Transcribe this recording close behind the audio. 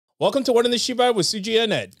Welcome to One in the Shibal with Susie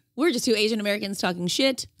and Ed. We're just two Asian Americans talking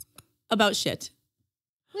shit about shit.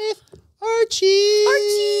 With Archie.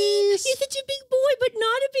 Archie! You're such a big boy, but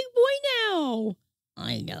not a big boy now.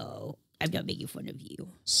 I know. I'm not making fun of you.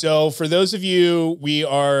 So for those of you, we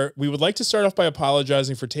would like to start off by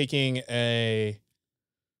apologizing for taking a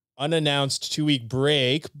unannounced 2-week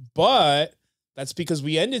break, but that's because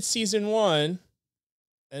we ended season 1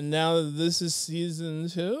 and now this is season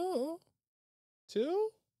 2.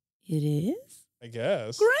 It is? I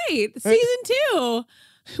guess. Great. Season 2.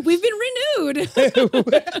 We've been renewed.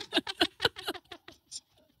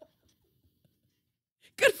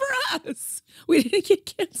 Good for us. We didn't get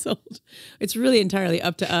canceled. It's really entirely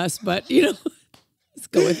up to us, but let's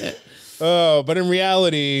go with it. Oh, but in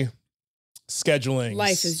reality, scheduling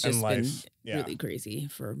life has just been really crazy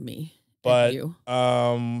for me. But and you.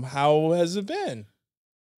 How has it been?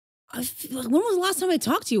 When was the last time I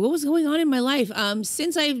talked to you? What was going on in my life?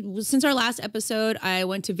 Since our last episode, I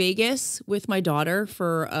went to Vegas with my daughter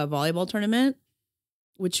for a volleyball tournament,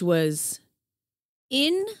 which was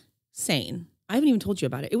insane. I haven't even told you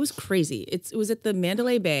about it. It was crazy. It was at the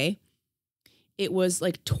Mandalay Bay. It was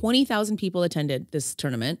like 20,000 people attended this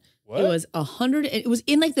tournament. What? It was 100. It was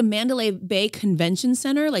in like the Mandalay Bay Convention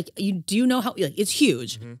Center. Like you know how it's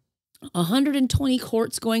huge. Mm-hmm. 120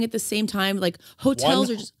 courts going at the same time. Like hotels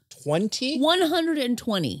are just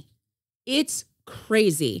 120. It's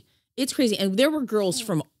crazy. It's crazy. And there were girls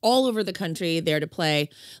from all over the country there to play.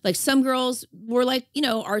 Like some girls were like,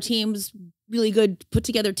 our team's really good put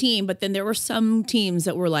together team. But then there were some teams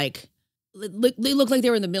that were like, they looked like they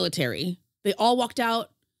were in the military. They all walked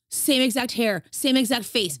out, same exact hair, same exact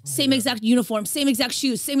face, same exact uniform, same exact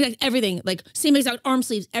shoes, same exact everything, like same exact arm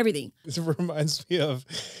sleeves, everything. This reminds me of,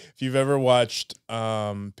 if you've ever watched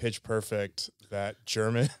Pitch Perfect, that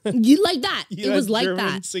German. You like that. It was like German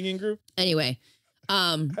that. Singing group. Anyway.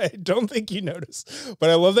 I don't think you noticed, but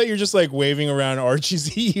I love that you're just like waving around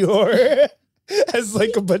Archie's Eeyore as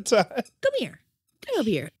like a baton. Come here. Come over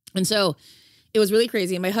here. And so it was really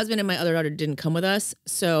crazy. My husband and my other daughter didn't come with us.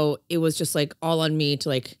 So it was just like all on me to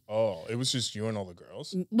like. Oh, it was just you and all the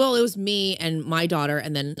girls? Well, it was me and my daughter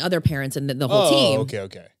and then other parents and then the whole team. Oh,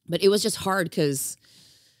 okay. But it was just hard because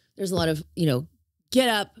there's a lot of, get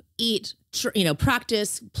up, eat,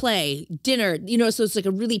 practice, play, dinner, so it's like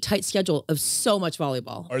a really tight schedule of so much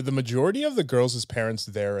volleyball. Are the majority of the girls' parents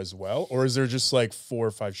there as well? Or is there just like 4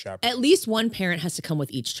 or 5 chaperones? At least one parent has to come with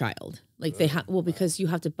each child. Like they have, because you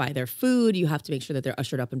have to buy their food. You have to make sure that they're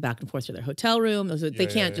ushered up and back and forth to their hotel room. They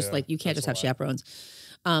can't just you can't just have chaperones.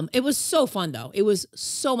 It was so fun though. It was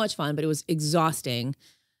so much fun, but it was exhausting.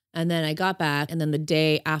 And then I got back and then the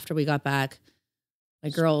day after we got back, my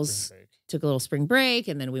girls took a little spring break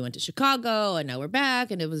and then we went to Chicago and now we're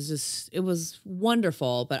back and it was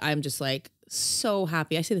wonderful. But I'm just like so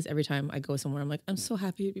happy. I say this every time I go somewhere. I'm like, I'm so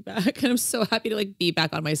happy to be back. And I'm so happy to like be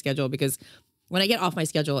back on my schedule because when I get off my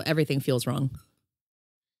schedule, everything feels wrong.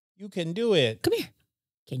 You can do it. Come here.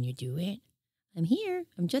 Can you do it? I'm here.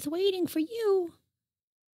 I'm just waiting for you.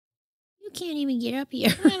 You can't even get up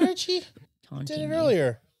here. Come on, Archie. Did it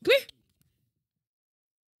earlier. Come here.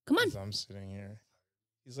 Come on. As I'm sitting here.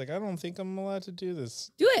 He's like, I don't think I'm allowed to do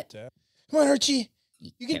this. Do it. Dad. Come on, Archie.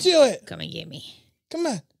 You can do it. Come and get me. Come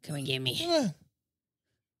on. Come and get me. Come on.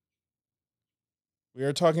 We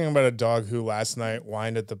were talking about a dog who last night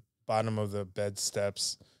whined at the bottom of the bed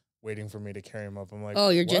steps waiting for me to carry him up. I'm like, oh,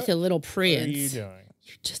 you're just a little prince. What are you doing?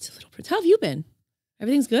 You're just a little prince. How have you been?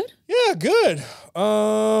 Everything's good? Yeah, good.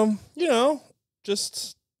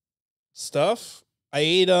 Just stuff. I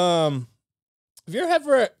ate, have you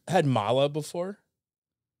ever had mala before?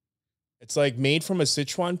 It's like made from a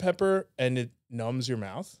Sichuan pepper and it numbs your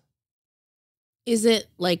mouth. Is it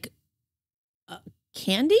like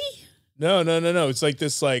candy? No. It's like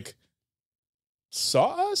this like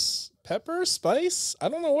sauce, pepper, spice. I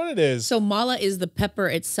don't know what it is. So mala is the pepper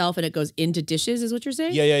itself and it goes into dishes is what you're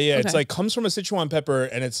saying? Yeah. Okay. It's like comes from a Sichuan pepper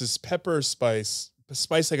and it's this pepper spice. The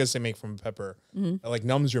spice I guess they make from pepper that like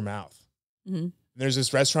numbs your mouth. Mm-hmm. There's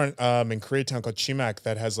this restaurant in Chinatown called Chimak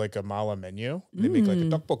that has like a mala menu. They make like a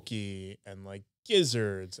tteokbokki and like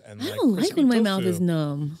gizzards and I don't like when my mouth is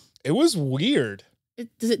numb. It was weird. You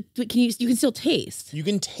can still taste. You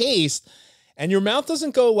can taste and your mouth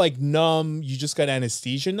doesn't go like numb. You just got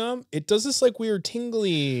anesthesia numb. It does this like weird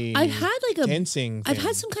tingly. I've had like dancing thing. I've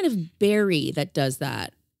had some kind of berry that does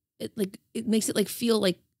that. It makes it like feel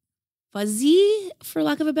like fuzzy for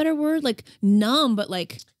lack of a better word, like numb, but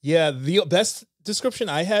like. Yeah. The best description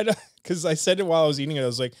I had, because I said it while I was eating it, I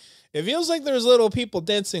was like, it feels like there's little people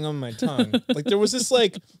dancing on my tongue. Like there was this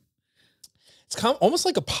like, it's almost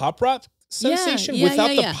like a pop rock sensation Yeah,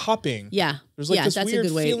 without yeah. the popping. Yeah. There's like this that's weird a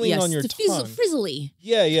good way. feeling on your tongue. Frizzly.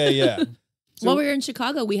 Yeah. So, while we were in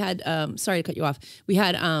Chicago, we had, sorry to cut you off. We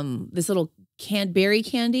had this little berry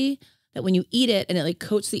candy that when you eat it and it like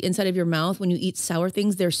coats the inside of your mouth, when you eat sour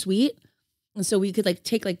things, they're sweet. And so we could like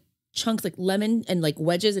take like chunks like lemon and like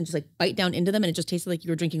wedges and just like bite down into them and it just tasted like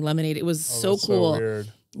you were drinking lemonade. It was so cool. So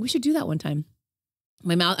weird. We should do that one time.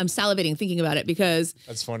 My mouth, I'm salivating thinking about it because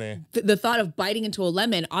that's funny. The thought of biting into a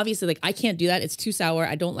lemon, obviously, like I can't do that. It's too sour.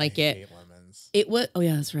 I don't like it. I hate lemons. It was. Oh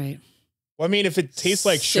yeah, that's right. Well, I mean, if it tastes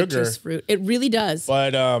like Citrus sugar, fruit, it really does.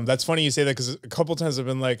 But that's funny you say that because a couple times I've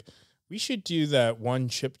been like, we should do that one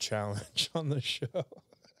chip challenge on the show.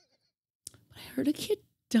 I heard a kid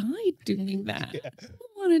died doing that. Yeah. I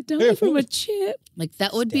want to die from a chip. Like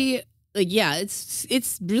that would be like, yeah,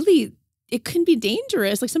 it's really. It can be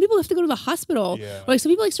dangerous. Like some people have to go to the hospital. Yeah. Or like some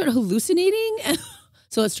people like start hallucinating.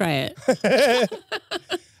 So let's try it.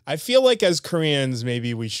 I feel like as Koreans,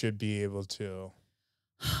 maybe we should be able to.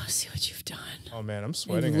 See what you've done. Oh man, I'm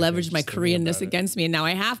sweating. You've leveraged my Koreanness against me and now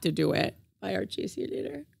I have to do it. Bye Archie, see you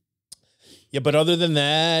later. Yeah, but other than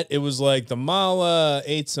that, it was like the mala,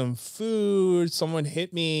 ate some food. Someone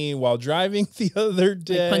hit me while driving the other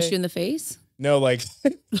day. Like punched you in the face? No, like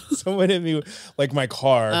someone hit me, like my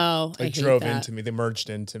car. Oh, like drove into me. They merged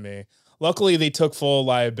into me. Luckily, they took full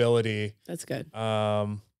liability. That's good. That's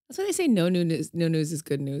why they say no news. No news is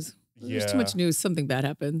good news. There's too much news. Something bad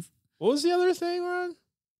happens. What was the other thing, Ron?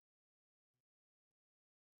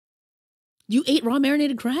 You ate raw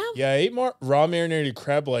marinated crab? Yeah, I ate raw marinated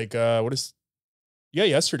crab. Like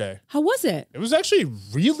yesterday. How was it? It was actually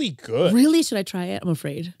really good. Really? Should I try it? I'm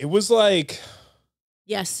afraid. It was like.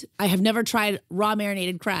 Yes, I have never tried raw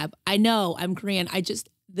marinated crab. I know I'm Korean. I just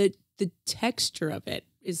the texture of it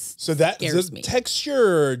is so that scares the me.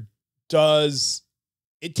 Texture does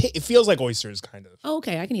it feels like oysters kind of. Oh,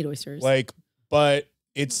 okay, I can eat oysters. Like, but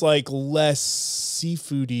it's like less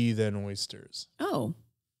seafoody than oysters. Oh,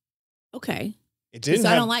 okay. It didn't.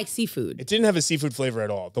 I don't like seafood. It didn't have a seafood flavor at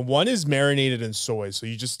all. The one is marinated in soy, so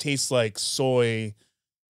you just taste like soy.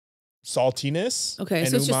 Saltiness. Okay,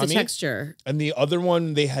 so it's just the texture. And the other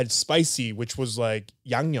one they had spicy, which was like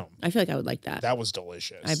yangnyeom. I feel like I would like that. That was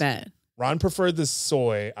delicious. I bet. Ron preferred the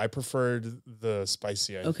soy. I preferred the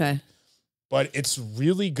spicy. Okay. But it's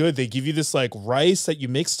really good. They give you this like rice that you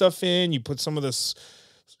mix stuff in. You put some of this,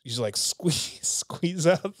 you just like squeeze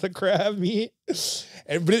out the crab meat.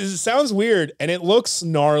 But it sounds weird and it looks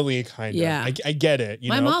gnarly kind of. Yeah. I get it.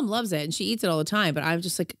 My mom loves it and she eats it all the time, but I'm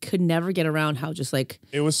just like could never get around how just like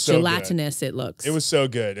it was so gelatinous good. It looks. It was so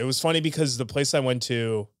good. It was funny because the place I went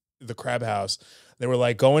to, the crab house, they were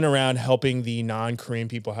like going around helping the non-Korean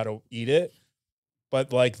people how to eat it.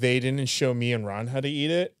 But like they didn't show me and Ron how to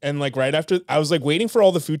eat it. And like right after, I was like waiting for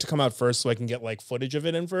all the food to come out first so I can get like footage of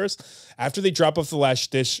it in first. After they drop off the last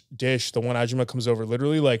dish, the one ajumma comes over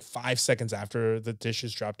literally like 5 seconds after the dish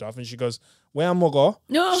is dropped off. And she goes, "왜 안 먹어?"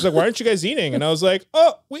 No. She's like, "Why aren't you guys eating?" And I was like,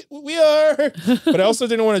 "Oh, we are." But I also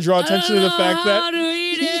didn't want to draw attention to the fact that how to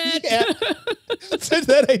eat it. said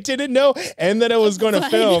that I didn't know and that I was going to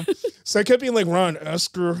film. So I kept being like, "Ron,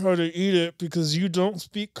 ask her how to eat it because you don't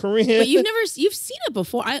speak Korean." But you've seen it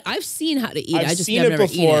before. I've seen how to eat it. I just seen never it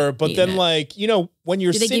before, but then it. like, you know, when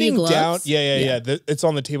you're sitting down, yeah. It's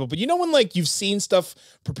on the table. But you know when like you've seen stuff,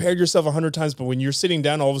 prepared yourself 100 times, but when you're sitting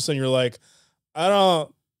down, all of a sudden you're like, I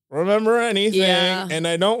don't remember anything and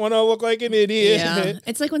I don't want to look like an idiot. Yeah.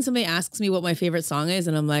 It's like when somebody asks me what my favorite song is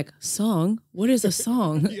and I'm like, song? What is a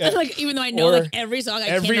song? Yeah. Like even though I know like every song,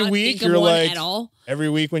 I cannot think of one at all. Every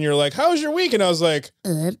week when you're like, how was your week? And I was like,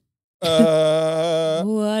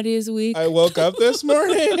 what is week? I woke up this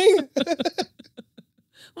morning.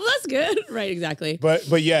 Well, that's good. Right, exactly.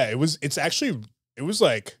 But yeah, it was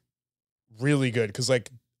like really good. Cause like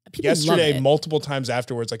people yesterday, multiple times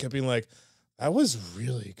afterwards, I kept being like, that was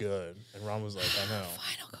really good. And Ron was like, I know.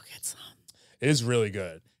 Fine, I'll go get some. It is really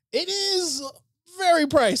good. It is very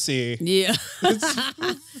pricey. Yeah.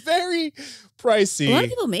 It's very pricey. A lot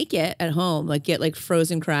of people make it at home, like get like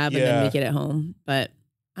frozen crab and then make it at home. But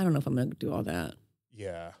I don't know if I'm going to do all that.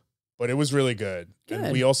 Yeah. But it was really good.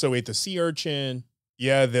 And we also ate the sea urchin.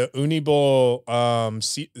 Yeah, the uni bowl,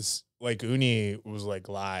 like uni was like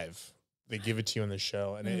live. They give it to you on the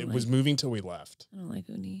show. And it was moving till we left. I don't like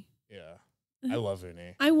uni. Yeah. I love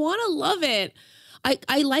uni. I want to love it.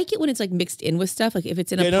 I like it when it's like mixed in with stuff, like if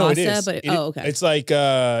it's in a pasta. But okay, it's like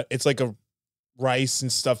a rice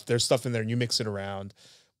and stuff. There's stuff in there, and you mix it around,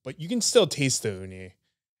 but you can still taste the uni.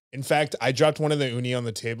 In fact, I dropped one of the uni on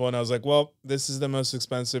the table, and I was like, "Well, this is the most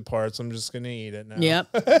expensive part, so I'm just gonna eat it now."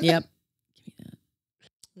 Yep. Give me that.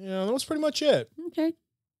 Yeah, that was pretty much it. Okay.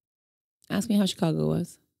 Ask me how Chicago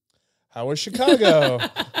was. How was Chicago?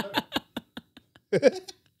 It's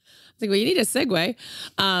like, well, you need a segue.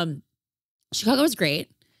 Chicago was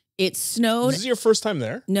great. It snowed. This is your first time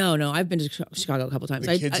there? No, I've been to Chicago a couple times.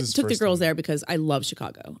 I took the girls there because I love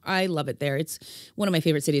Chicago. I love it there. It's one of my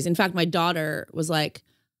favorite cities. In fact, my daughter was like,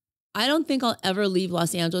 I don't think I'll ever leave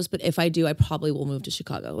Los Angeles, but if I do, I probably will move to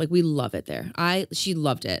Chicago. Like, we love it there. She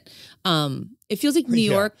loved it. It feels like New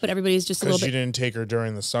York, but everybody's just a little bit. Because you didn't take her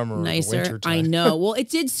during the summer nicer. Or the winter time. I know. Well, it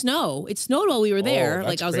did snow. It snowed while we were there.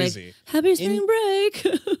 That's I was crazy. like, happy spring break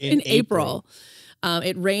in April. April.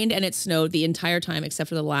 It rained and it snowed the entire time except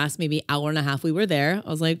for the last maybe hour and a half we were there. I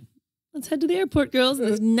was like, let's head to the airport, girls, in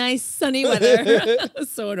this nice sunny weather. It was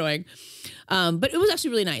so annoying. But it was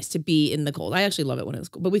actually really nice to be in the cold. I actually love it when it was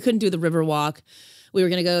cold. But we couldn't do the river walk. We were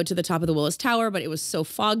going to go to the top of the Willis Tower, but it was so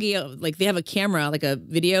foggy. Like, they have a camera, like a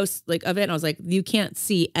video like of it. And I was like, you can't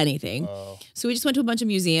see anything. Oh. So we just went to a bunch of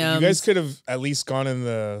museums. You guys could have at least gone in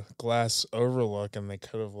the glass overlook and they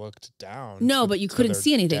could have looked down. No, but you couldn't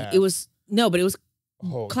see anything. Death. It was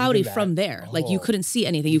cloudy from there. Like, you couldn't see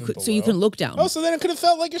anything. So you couldn't look down. Oh, so then it could have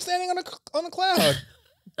felt like you're standing on a cloud.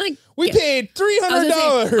 Like, we paid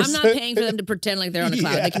 $300. I'm not paying for them to pretend like they're on a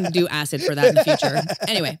cloud. They can do acid for that in the future.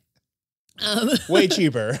 Anyway. Way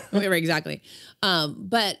cheaper. Exactly.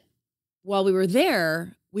 But while we were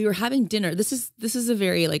there, we were having dinner. This is a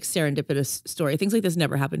very like serendipitous story. Things like this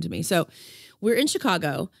never happened to me. So we're in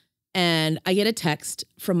Chicago and I get a text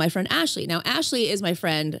from my friend Ashley. Now, Ashley is my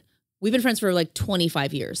friend. We've been friends for like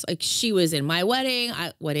 25 years. Like, she was in my wedding,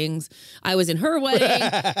 I was in her wedding.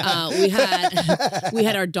 We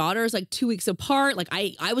had our daughters like 2 weeks apart. Like,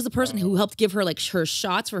 I was the person who helped give her like her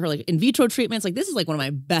shots for her like in vitro treatments. Like, this is like one of my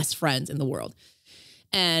best friends in the world.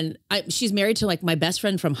 And she's married to like my best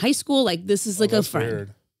friend from high school. Like, this is like a friend.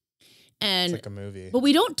 Weird. And it's like a movie. But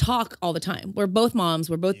we don't talk all the time. We're both moms.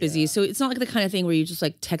 We're both busy. So it's not like the kind of thing where you just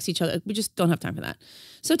like text each other. We just don't have time for that.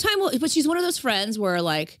 So but she's one of those friends where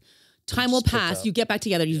like, time will pass. You get back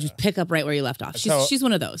together. You just pick up right where you left off. She's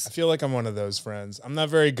one of those. I feel like I'm one of those friends. I'm not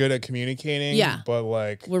very good at communicating. Yeah, but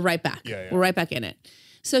like we're right back. We're right back in it.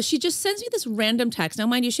 So she just sends me this random text. Now,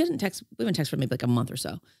 mind you, she hasn't text. We haven't texted for maybe like a month or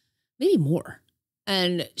so, maybe more.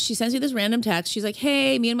 And she sends me this random text. She's like,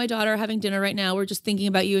 "Hey, me and my daughter are having dinner right now. We're just thinking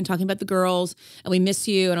about you and talking about the girls, and we miss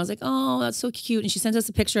you." And I was like, "Oh, that's so cute." And she sends us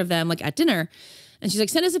a picture of them like at dinner, and she's like,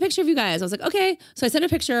 "Send us a picture of you guys." I was like, "Okay." So I sent a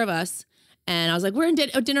picture of us. And I was like, we're in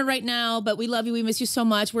dinner right now, but we love you. We miss you so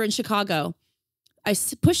much. We're in Chicago. I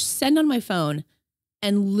push send on my phone.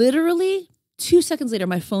 And literally 2 seconds later,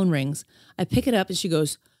 my phone rings. I pick it up and she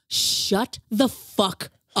goes, "Shut the fuck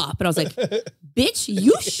up." And I was like, "Bitch,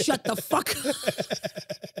 you shut the fuck up."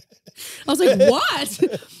 I was like, "What?"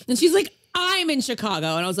 And she's like, "I'm in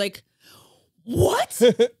Chicago." And I was like, "What?"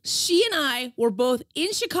 She and I were both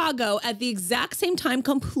in Chicago at the exact same time,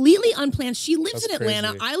 completely unplanned. She lives in Atlanta.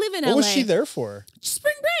 Crazy. I live in LA. What was she there for?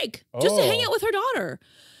 Spring break. Just to hang out with her daughter.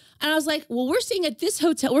 And I was like, "Well, we're staying at this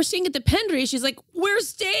hotel. We're staying at the Pendry." She's like, "We're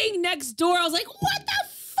staying next door." I was like, "What the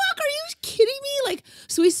fuck? Are you kidding me?" Like,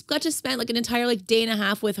 so we got to spend like an entire like day and a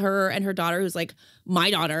half with her and her daughter, who's like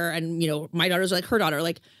my daughter. And, you know, my daughter's like her daughter,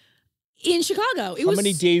 like in Chicago. How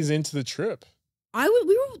many days into the trip? That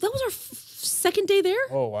was our second day there.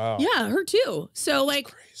 Oh, wow. Yeah, her too. So like,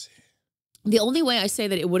 that's crazy. The only way I say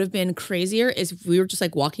that it would have been crazier is if we were just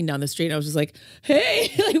like walking down the street and I was just like,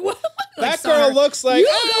 "Hey, like what?" That girl looks like,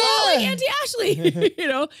 like Auntie Ashley. You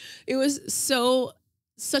know, it was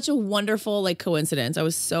such a wonderful like coincidence. I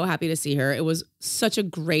was so happy to see her. It was such a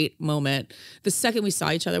great moment. The second we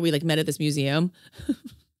saw each other, we like met at this museum.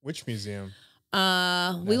 Which museum?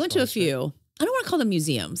 We went to a few. I don't want to call them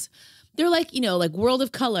museums. They're like, you know, like World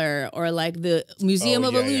of Color or like the Museum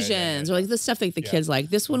of Illusions or like the stuff like the kids like.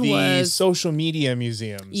 This one was social media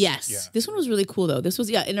museums. Yes. Yeah. This one was really cool though. This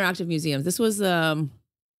was interactive museums. This was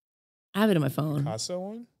I have it on my phone. Picasso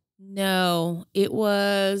one? No, it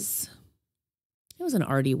was an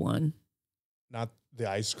arty one. Not the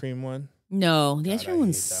ice cream one? No, the ice cream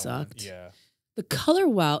one sucked. Yeah. The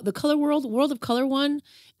World of Color one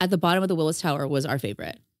at the bottom of the Willis Tower was our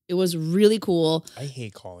favorite. It was really cool. I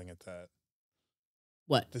hate calling it that.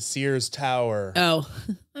 What? The Sears Tower. Oh,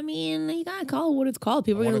 I mean, you gotta call it what it's called.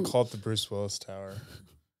 People want to call it the Bruce Willis Tower.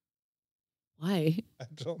 Why? I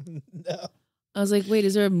don't know. I was like, wait,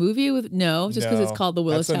 is there a movie with because it's called the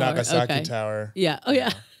Willis Tower. That's the Nagasaki Tower. Yeah. Oh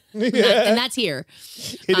yeah. Yeah. And that's here.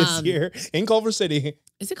 It is here in Culver City.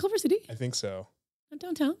 Is it Culver City? I think so. Not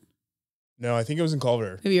downtown. No, I think it was in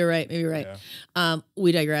Culver. Maybe you're right. Yeah.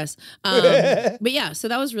 We digress. But yeah, so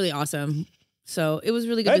that was really awesome. So it was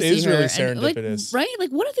really good to see her. That is really serendipitous. Right? Like,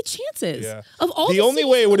 what are the chances? Yeah. Of all the only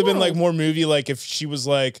way it would have been like more movie, like if she was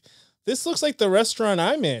like this looks like the restaurant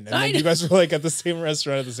I'm in. And then you guys were like at the same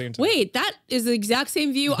restaurant at the same time. Wait, that is the exact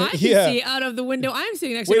same view I can see out of the window I'm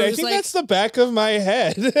sitting next to. Wait, I think that's the back of my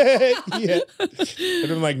head. Yeah. I'd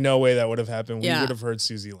been like, no way that would have happened. We would have heard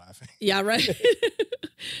Susie laughing. Yeah, right.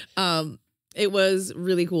 It was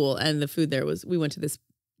really cool. And the food there we went to this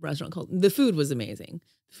restaurant the food was amazing.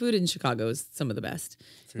 The food in Chicago is some of the best.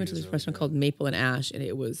 We went to this restaurant called Maple and Ash, and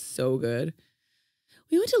it was so good.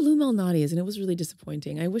 We went to Lou Malnati's, and it was really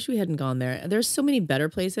disappointing. I wish we hadn't gone there. There's so many better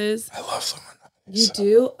places. I love Lou Malnati's. You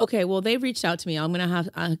do? Okay, well, they reached out to me. I'm going to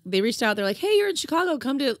have, they reached out. They're like, hey, you're in Chicago.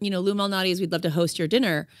 Come to, Lou Malnati's. We'd love to host your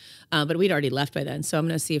dinner. But we'd already left by then. So I'm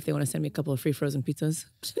going to see if they want to send me a couple of free frozen pizzas.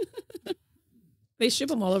 They ship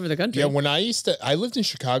them all over the country. Yeah, when I lived in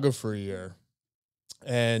Chicago for a year,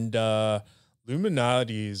 and Lou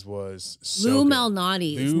Malnati's was so Lou good.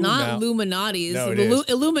 Malnati's, not Illuminati's. No,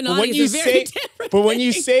 Illuminati's is very different. But when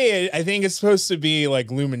you say it, I think it's supposed to be like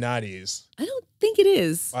Illuminati's. I don't think it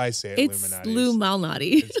is. I say it it's Illuminati's. Lou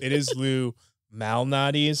Malnati. It is Lou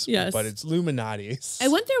Malnati's, yes, but it's Illuminati's. I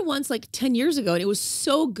went there once like 10 years ago, and it was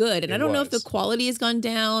so good. And I don't know if the quality has gone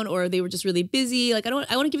down or they were just really busy. Like I want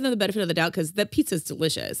to give them the benefit of the doubt because the pizza is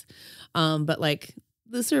delicious. But like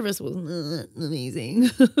the service was not amazing.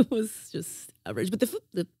 It was just average, but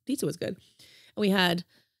the pizza was good. And we had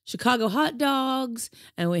Chicago hot dogs,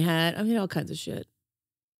 and we had all kinds of shit.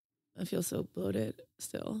 I feel so bloated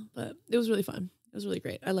still, but it was really fun. It was really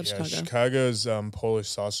great. I love Chicago. Chicago's Polish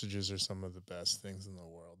sausages are some of the best things in the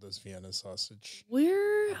world. Those Vienna sausage.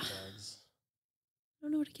 I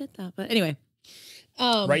don't know where to get that, but anyway.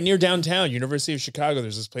 Right near downtown, University of Chicago,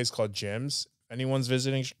 there's this place called Jim's. If anyone's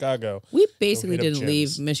visiting Chicago. We basically didn't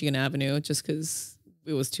leave Michigan Avenue just because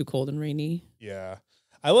it was too cold and rainy. Yeah.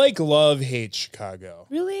 I love-hate Chicago.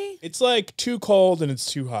 Really? It's like too cold and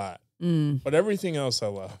it's too hot. But everything else I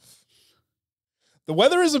love. The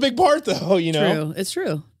weather is a big part, though, True. It's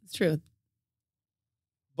true. It's true.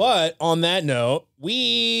 But on that note,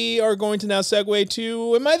 we are going to now segue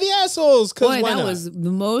to Am I the Assholes? Boy, that was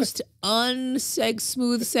the most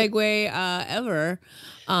smooth segue ever.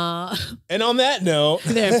 And on that note...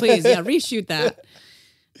 There, please, reshoot that.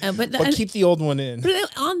 But keep the old one in.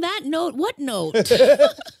 But on that note, what note?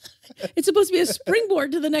 It's supposed to be a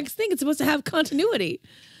springboard to the next thing. It's supposed to have continuity.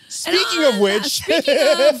 Speaking of which...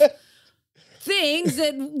 things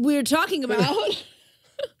that we're talking about.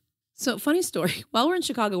 So, funny story. While we're in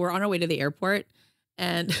Chicago, we're on our way to the airport,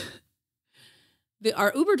 and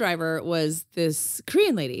our Uber driver was this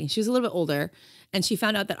Korean lady. She was a little bit older, and she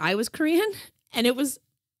found out that I was Korean, and it was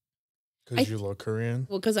because you look Korean.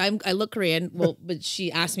 Well, because I look Korean. Well, but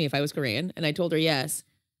she asked me if I was Korean, and I told her yes.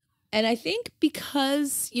 And I think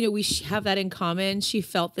because we have that in common, she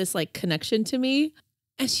felt this like connection to me.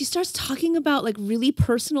 And she starts talking about like really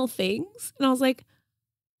personal things. And I was like,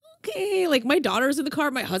 okay, like my daughter's in the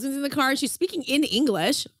car, my husband's in the car, and she's speaking in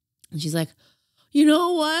English. And she's like, you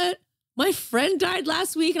know what? My friend died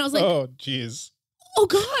last week. And I was like, oh, geez. Oh,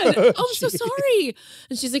 God. I'm so sorry.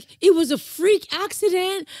 And she's like, it was a freak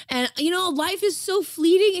accident. And, life is so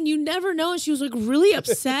fleeting and you never know. And she was like really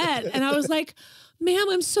upset. And I was like, ma'am,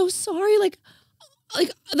 I'm so sorry. Like,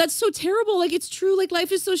 that's so terrible. Like, it's true. Like,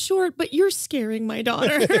 life is so short, but you're scaring my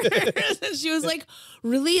daughter. And she was like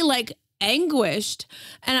really like anguished.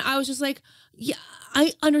 And I was just like, yeah,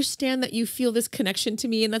 I understand that you feel this connection to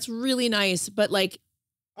me, and that's really nice. But like,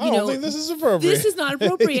 I don't think this is appropriate. This is not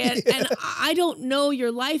appropriate. Yeah. And I don't know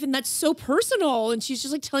your life, and that's so personal. And she's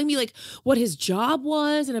just like telling me like what his job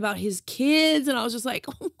was and about his kids. And I was just like,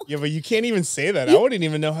 oh. Yeah, but you can't even say that. I wouldn't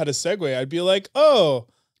even know how to segue. I'd be like, oh,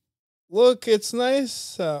 look, it's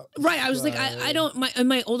nice. Right. I was like, I don't,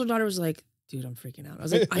 my older daughter was like, dude, I'm freaking out. I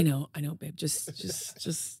was like, I know, babe. Just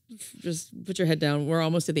put your head down. We're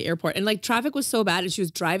almost at the airport. And like traffic was so bad, and she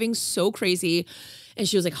was driving so crazy, and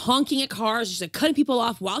she was like honking at cars. She's like cutting people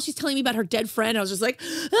off while she's telling me about her dead friend. I was just like,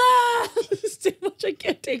 it's too much. I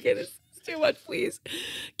can't take it. It's too much. Please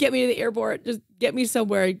get me to the airport. Just get me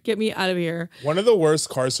somewhere. Get me out of here. One of the worst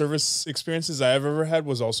car service experiences I've ever had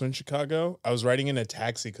was also in Chicago. I was riding in a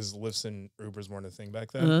taxi because Lyfts and Ubers weren't a thing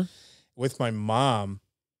back then with my mom.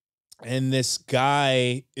 And this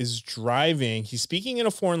guy is driving. He's speaking in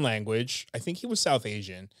a foreign language. I think he was South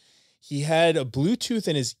Asian. He had a Bluetooth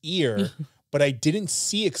in his ear, but I didn't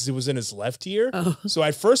see it because it was in his left ear. Oh. So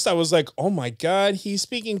at first I was like, oh my God, he's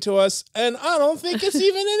speaking to us. And I don't think it's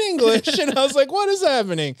even in English. And I was like, what is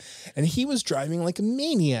happening? And he was driving like a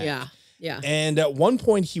maniac. Yeah. Yeah. And at one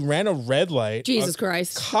point he ran a red light. Jesus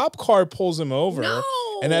Christ. Cop car pulls him over. No.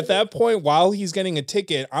 And at that point, while he's getting a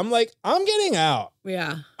ticket, I'm like, I'm getting out.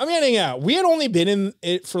 Yeah. I'm getting out. We had only been in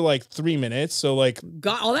it for like 3 minutes. So like.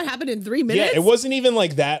 God, all that happened in 3 minutes? Yeah, it wasn't even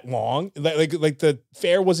like that long. Like the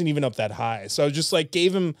fare wasn't even up that high. So I just like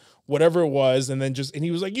gave him whatever it was. And then and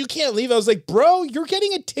he was like, you can't leave. I was like, bro, you're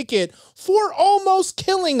getting a ticket for almost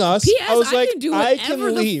killing us. P.S. I was like, can do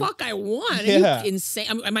whatever the fuck I want. Yeah. Are you insane?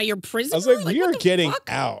 Am I your prisoner? I was like, we are getting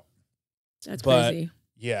out. That's crazy.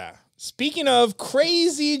 Yeah. Speaking of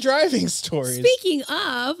crazy driving stories. Speaking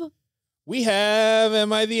of. We have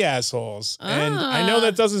Am I the Assholes? And I know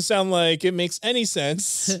that doesn't sound like it makes any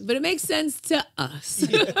sense. But it makes sense to us.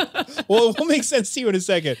 Yeah. Well, it will make sense to you in a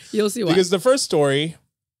second. You'll see why. Because the first story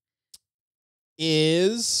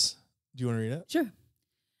is... Do you want to read it? Sure.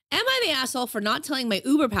 Am I the asshole for not telling my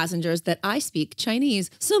Uber passengers that I speak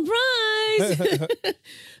Chinese? Surprise!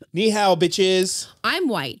 Ni hao, bitches. I'm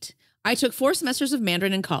white. I took 4 semesters of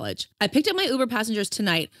Mandarin in college. I picked up my Uber passengers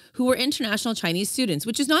tonight who were international Chinese students,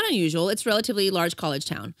 which is not unusual. It's a relatively large college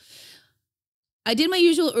town. I did my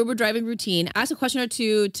usual Uber driving routine, asked a question or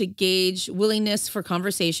two to gauge willingness for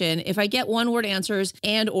conversation. If I get one-word answers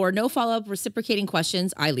and or no follow-up reciprocating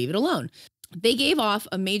questions, I leave it alone. They gave off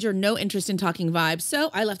a major no interest in talking vibe, so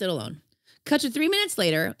I left it alone. Cut to 3 minutes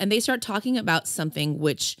later, and they start talking about something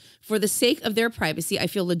which, for the sake of their privacy, I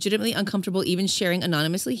feel legitimately uncomfortable even sharing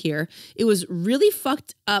anonymously here. It was really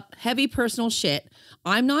fucked up, heavy personal shit.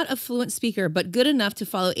 I'm not a fluent speaker, but good enough to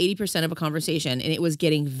follow 80% of a conversation, and it was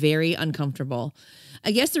getting very uncomfortable. I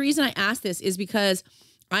guess the reason I asked this is because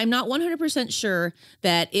I'm not 100% sure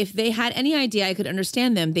that if they had any idea I could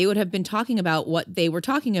understand them, they would have been talking about what they were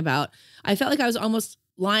talking about. I felt like I was almost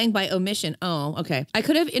lying by omission. Oh, okay. I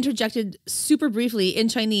could have interjected super briefly in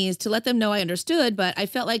Chinese to let them know I understood, but I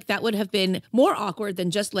felt like that would have been more awkward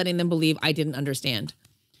than just letting them believe I didn't understand.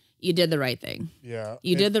 You did the right thing. Yeah.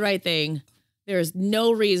 You did the right thing. There's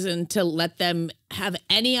no reason to let them have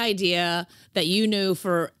any idea that you knew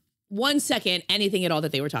for 1 second anything at all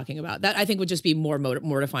that they were talking about. That I think would just be more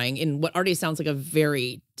mortifying in what already sounds like a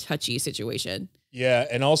very touchy situation. Yeah.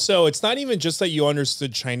 And also, it's not even just that you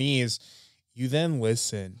understood Chinese. You then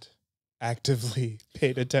listened, actively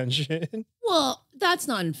paid attention. Well, that's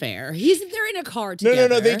not unfair. They're in a car together.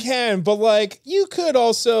 No, they can. But like, you could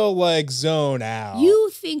also like zone out. You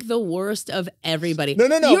think the worst of everybody. No.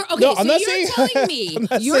 Okay, no, so I'm not you're saying,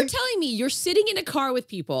 telling me you're sitting in a car with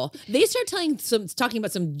people. They start talking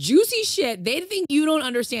about some juicy shit. They think you don't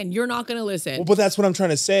understand. You're not going to listen. Well, but that's what I'm trying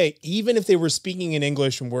to say. Even if they were speaking in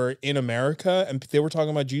English and we're in America and they were talking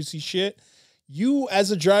about juicy shit, you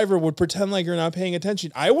as a driver would pretend like you're not paying attention.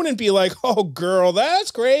 I wouldn't be like, oh, girl, that's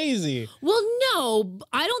crazy. Well, no,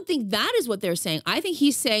 I don't think that is what they're saying. I think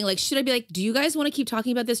he's saying, like, should I be like, do you guys want to keep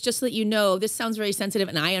talking about this just so that you know this sounds very sensitive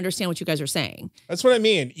and I understand what you guys are saying? That's what I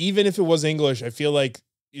mean. Even if it was English, I feel like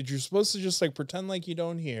you're supposed to just like pretend like you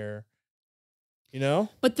don't hear. You know?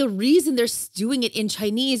 But the reason they're doing it in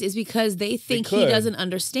Chinese is because they think he doesn't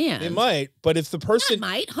understand. They might, but if the person... That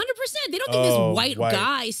might, 100%. They don't think this white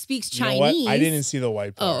guy speaks Chinese. I didn't see the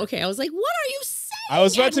white part. Oh, okay. I was like, what are you saying, I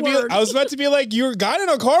was about to be like, you got in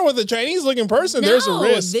a car with a Chinese-looking person. No, there's a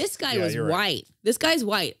risk. This guy was white. Right. This guy's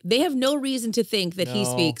white. They have no reason to think that he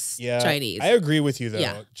speaks Chinese. I agree with you, though.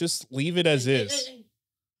 Yeah. Just leave it as is.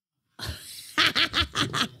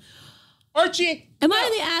 Archie! Am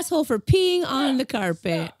I the asshole for peeing on the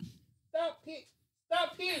carpet? Stop peeing!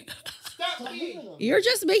 Stop peeing! Stop peeing! You're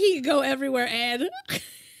just making it go everywhere, Ed.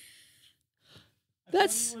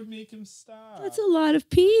 That's would make him stop. That's a lot of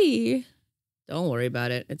pee. Don't worry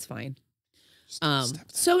about it. It's fine.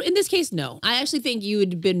 So in this case, no. I actually think you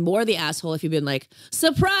would have been more the asshole if you'd been like,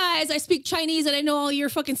 surprise, I speak Chinese and I know all your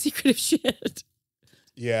fucking secretive shit.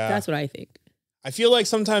 Yeah. That's what I think. I feel like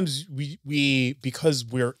sometimes we because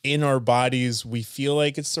we're in our bodies, we feel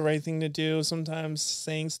like it's the right thing to do, sometimes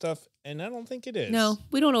saying stuff, and I don't think it is. No,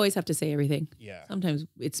 we don't always have to say everything. Yeah. Sometimes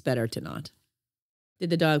it's better to not. Did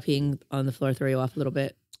the dog peeing on the floor throw you off a little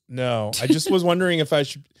bit? No, I just was wondering if I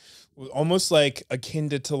should, almost like akin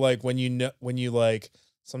to like when you like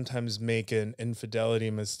sometimes make an infidelity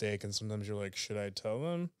mistake and sometimes you're like, should I tell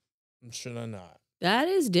them? Should I not? That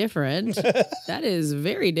is different. That is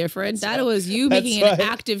very different. That was you making an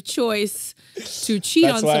active choice to cheat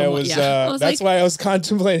on someone. That's why I was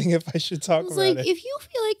contemplating if I should talk about it. If you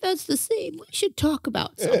feel like that's the same, we should talk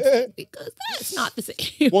about something because that's not the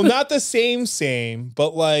same. Well, not the same,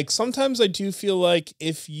 but like sometimes I do feel like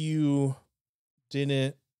if you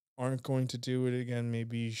aren't going to do it again,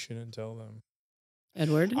 maybe you shouldn't tell them.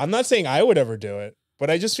 Edward? I'm not saying I would ever do it,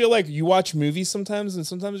 but I just feel like you watch movies sometimes and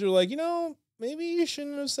sometimes you're like, maybe you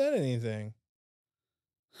shouldn't have said anything.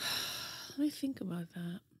 Let me think about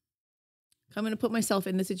that. I'm going to put myself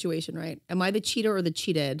in the situation, right? Am I the cheater or the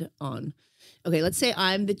cheated on? Okay, let's say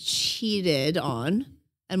I'm the cheated on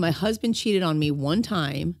and my husband cheated on me one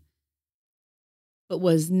time, but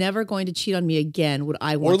was never going to cheat on me again. Would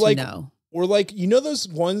I want to know? Or like, you know, those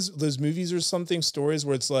movies or something, stories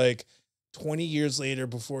where it's like 20 years later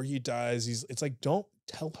before he dies, it's like, don't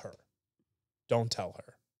tell her. Don't tell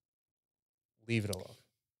her. Leave it alone.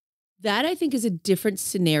 That I think is a different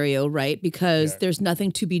scenario, right? Because there's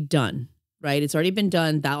nothing to be done, right? It's already been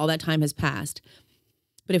done. All that time has passed.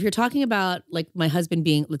 But if you're talking about like my husband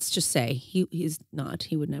being, let's just say he's not,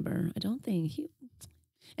 he would never, I don't think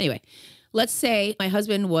anyway, let's say my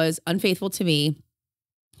husband was unfaithful to me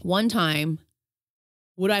one time.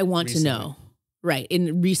 Would I want to know? Right.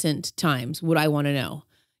 In recent times, would I want to know?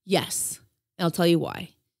 Yes. And I'll tell you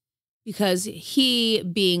why. Because he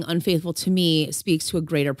being unfaithful to me speaks to a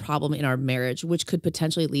greater problem in our marriage, which could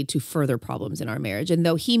potentially lead to further problems in our marriage. And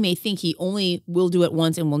though he may think he only will do it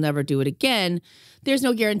once and will never do it again, there's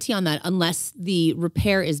no guarantee on that unless the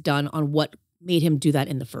repair is done on what made him do that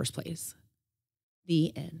in the first place.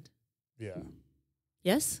 The end. Yeah.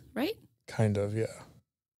 Yes, right? Kind of, yeah.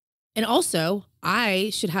 And also,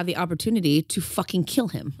 I should have the opportunity to fucking kill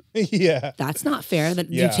him. Yeah. That's not fair that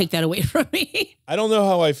you take that away from me. I don't know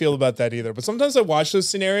how I feel about that either. But sometimes I watch those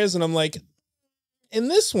scenarios and I'm like, in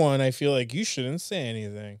this one, I feel like you shouldn't say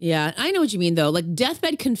anything. Yeah, I know what you mean, though. Like,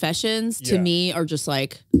 deathbed confessions to me are just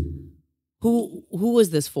like, who was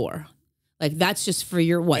this for? Like, that's just for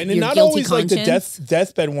your what? And your not guilty always conscience? like the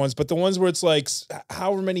deathbed ones, but the ones where it's like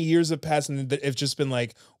however many years have passed and it's just been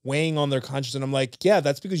like weighing on their conscience. And I'm like, yeah,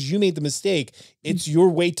 that's because you made the mistake. It's your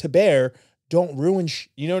weight to bear. Don't ruin,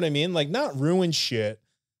 you know what I mean? Like, not ruin shit,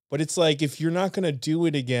 but it's like, if you're not going to do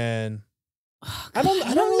it again, I don't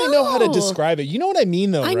really know how to describe it. You know what I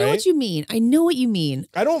mean, though, I know what you mean. I know what you mean.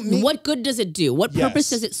 I don't mean. What good does it do? What purpose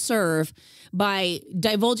does it serve by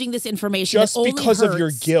divulging this information just that only because of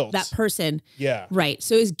your guilt? That person. Yeah. Right.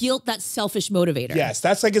 So is guilt that selfish motivator? Yes.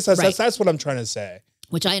 I guess that's what I'm trying to say.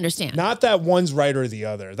 Which I understand. Not that one's right or the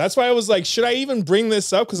other. That's why I was like, should I even bring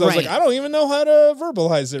this up? Because I was like, I don't even know how to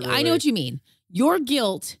verbalize it. Really. I know what you mean. Your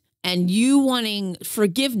guilt and you wanting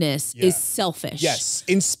forgiveness is selfish. Yes.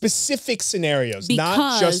 In specific scenarios,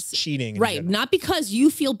 not just cheating. Right. Not because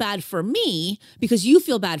you feel bad for me, because you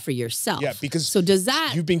feel bad for yourself. Yeah. Because so does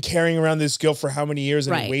that. You've been carrying around this guilt for how many years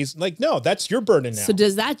and it weighs like, no, that's your burden now. So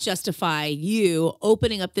does that justify you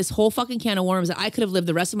opening up this whole fucking can of worms that I could have lived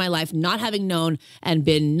the rest of my life not having known and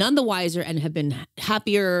been none the wiser and have been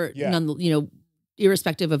happier,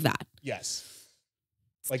 irrespective of that? Yes.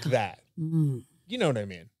 Like that. Mm. You know what I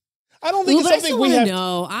mean? I don't think it's something we have to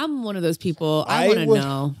know. I'm one of those people. I want to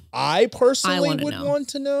know. I personally would want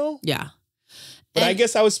to know. Yeah. But I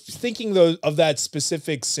guess I was thinking though of that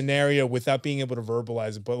specific scenario without being able to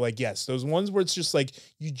verbalize it. But like, yes, those ones where it's just like,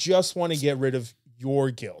 you just want to get rid of your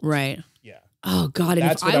guilt. Right. Yeah. Oh God.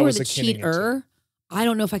 And if I were the cheater, I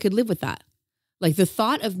don't know if I could live with that. Like the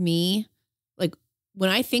thought of me, like when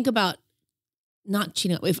I think about not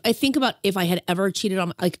cheating. If I think about if I had ever cheated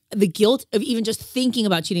on, like the guilt of even just thinking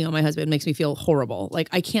about cheating on my husband makes me feel horrible. Like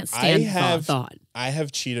I can't stand thought. I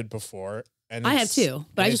have cheated before. And I have too,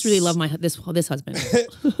 but I just really love this husband.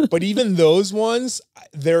 But even those ones,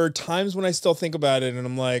 there are times when I still think about it and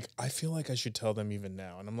I'm like, I feel like I should tell them even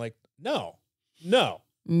now. And I'm like, no,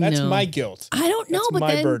 that's my guilt. I don't know, but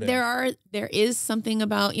then burden. there is something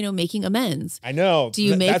about, making amends. I know. Do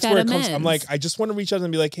you make that amends? I'm like, I just want to reach out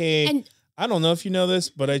and be like, hey, I don't know if you know this,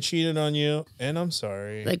 but I cheated on you and I'm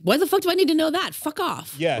sorry. Like, why the fuck do I need to know that? Fuck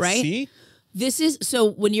off. Yeah. Right. See?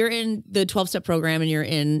 So when you're in the 12-step program and you're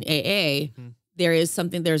in AA, there's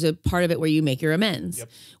a part of it where you make your amends,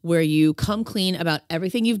 where you come clean about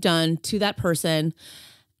everything you've done to that person.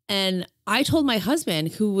 And I told my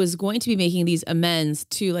husband, who was going to be making these amends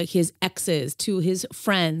to like his exes, to his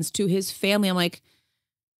friends, to his family, I'm like,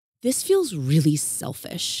 this feels really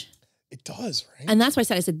selfish. It does, right? And that's why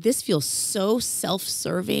I said, this feels so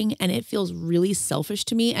self-serving and it feels really selfish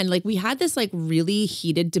to me. And like, we had this like really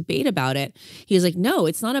heated debate about it. He was like, no,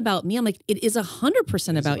 it's not about me. I'm like, it is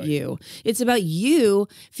 100% about you. It's about you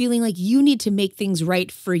feeling like you need to make things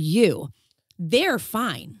right for you. They're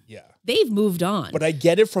fine. Yeah. They've moved on. But I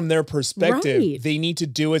get it from their perspective. Right. They need to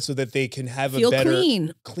do it so that they can have a better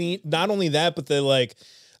clean. Not only that, but they like,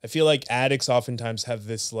 I feel like addicts oftentimes have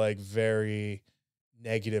this like very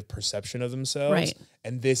negative perception of themselves. Right.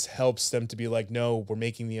 And this helps them to be like, no, we're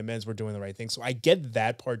making the amends. We're doing the right thing. So I get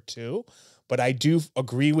that part too, but I do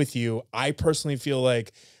agree with you. I personally feel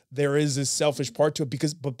like there is this selfish part to it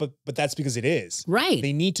because, but that's because it is. Right.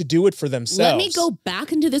 They need to do it for themselves. Let me go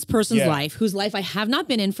back into this person's life, whose life I have not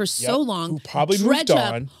been in for so long. Who probably moved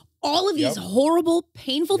on. all of these horrible,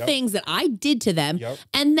 painful things that I did to them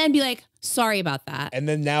and then be like, sorry about that. And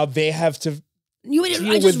then now they have to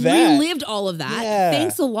I just relived all of that. Yeah.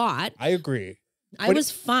 Thanks a lot. I agree. I was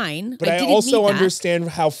fine. But I also understand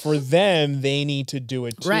how for them, they need to do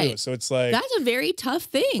it too. Right. So it's like. That's a very tough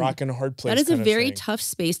thing. Rock and a hard place. That is a very tough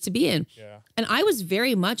space to be in. Yeah. And I was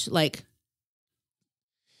very much like.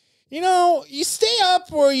 You know, you stay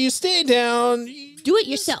up or you stay down. Do it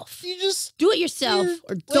yourself. You just. Do it yourself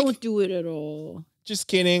or don't do it at all. Just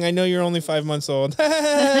kidding. I know you're only 5 months old. You're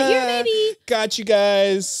a baby. Got you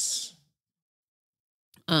guys.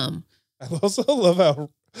 I also love how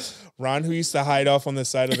Ron, who used to hide off on the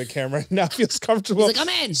side of the camera, now feels comfortable. He's like,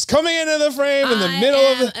 I'm in. Just coming into the frame in the middle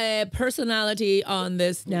of the. I am a personality on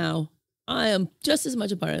this now. I am just as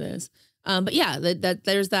much a part of this. But yeah, that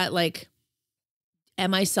there's that like,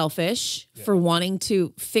 am I selfish for wanting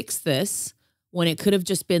to fix this when it could have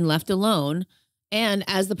just been left alone? And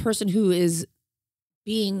as the person who is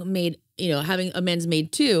being made, having amends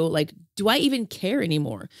made too, like, do I even care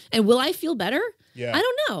anymore? And will I feel better? Yeah. I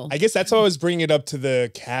don't know. I guess that's why I was bringing it up to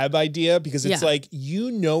the cab idea, because it's like,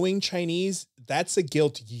 knowing Chinese, that's a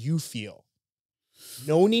guilt you feel.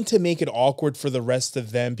 No need to make it awkward for the rest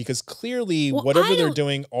of them, because clearly whatever they're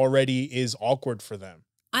doing already is awkward for them.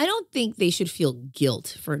 I don't think they should feel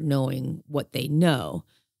guilt for knowing what they know.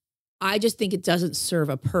 I just think it doesn't serve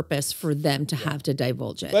a purpose for them to have to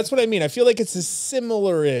divulge it. That's what I mean. I feel like it's a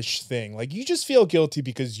similar-ish thing. Like, you just feel guilty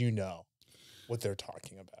because you know what they're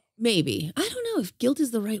talking about. Maybe. I don't know if guilt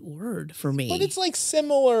is the right word for me. But it's like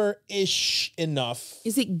similar-ish enough.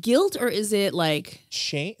 Is it guilt or is it like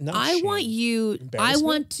shame? Not I shame. I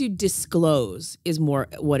want to disclose is more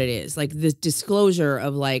what it is. Like the disclosure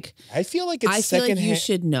of like I feel like it's secondhand. Like you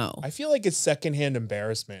should know. I feel like it's secondhand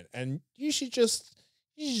embarrassment, and you should just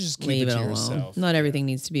keep leave it to alone. yourself. Not everything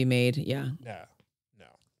needs to be made. Yeah. No.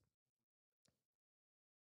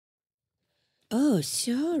 Oh,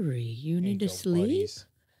 sorry. You need to sleep? Buddies.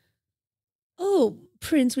 Oh,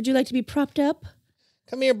 Prince, would you like to be propped up?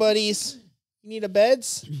 Come here, buddies. You need a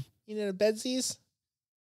beds? You need a bedsies?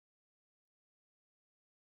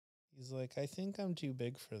 He's like, I think I'm too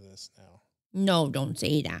big for this now. No, don't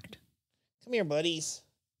say that. Come here, buddies.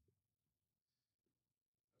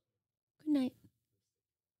 Good night.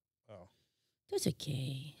 Oh. That's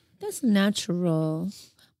okay. That's natural.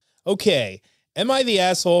 Okay. Am I the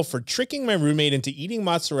asshole for tricking my roommate into eating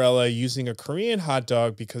mozzarella using a Korean hot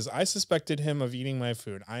dog because I suspected him of eating my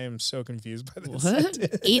food? I am so confused by this.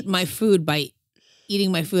 What? Ate my food by eating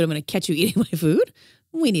my food. I'm going to catch you eating my food?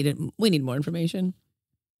 We need more information.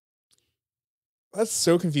 That's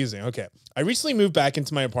so confusing. Okay. I recently moved back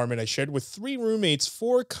into my apartment I shared with 3 roommates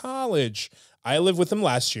for college. I lived with them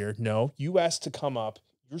last year. No, you asked to come up.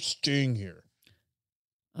 You're staying here.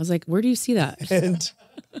 I was like, where do you see that?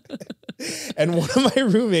 And one of my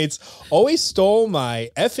roommates always stole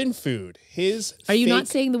my effing food. Are you not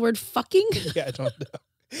saying the word fucking? Yeah, I don't know.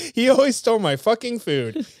 He always stole my fucking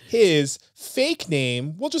food. His fake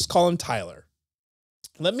name, we'll just call him Tyler.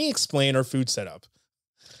 Let me explain our food setup.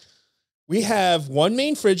 We have one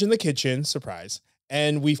main fridge in the kitchen, surprise,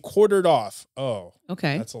 and we've quartered off. Oh,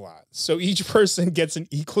 okay. That's a lot. So each person gets an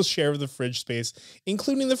equal share of the fridge space,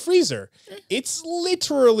 including the freezer. It's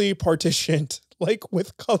literally partitioned, like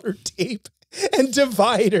with colored tape and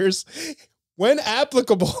dividers. When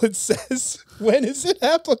applicable, it says. When is it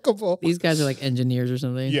applicable? These guys are like engineers or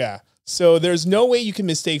something. Yeah. So there's no way you can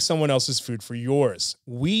mistake someone else's food for yours.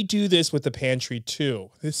 We do this with the pantry too.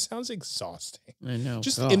 This sounds exhausting. I know.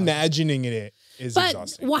 Just imagining it is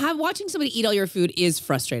exhausting. But watching somebody eat all your food is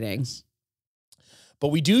frustrating. But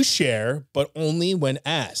we do share, but only when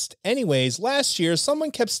asked. Anyways, last year,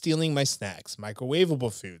 someone kept stealing my snacks,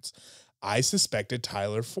 microwavable foods. I suspected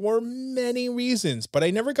Tyler for many reasons, but I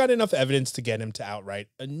never got enough evidence to get him to outright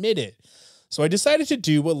admit it. So I decided to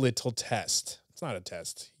do a little test. It's not a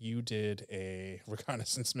test. You did a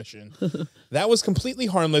reconnaissance mission. That was completely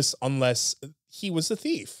harmless unless he was a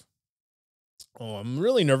thief. Oh, I'm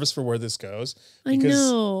really nervous for where this goes.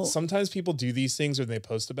 Because sometimes people do these things or they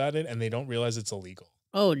post about it and they don't realize it's illegal.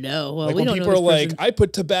 Oh, no. Well, like when people are like, I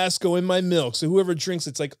put Tabasco in my milk. So whoever drinks,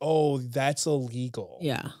 it's like, oh, that's illegal.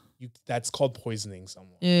 Yeah. That's called poisoning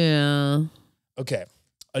someone. Yeah. Okay.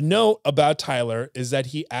 A note about Tyler is that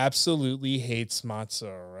he absolutely hates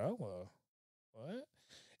mozzarella. What?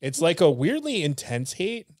 It's like a weirdly intense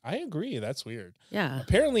hate. I agree. That's weird. Yeah.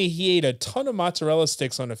 Apparently, he ate a ton of mozzarella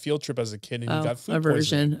sticks on a field trip as a kid and he got food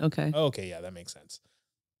poisoning. Okay. Okay. Yeah, that makes sense.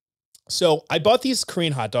 So I bought these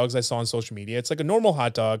Korean hot dogs I saw on social media. It's like a normal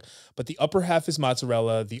hot dog, but the upper half is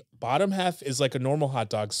mozzarella. The bottom half is like a normal hot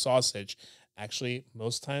dog sausage. Actually,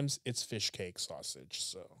 most times it's fish cake sausage.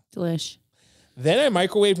 So Delish. Then I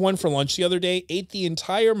microwaved one for lunch the other day, ate the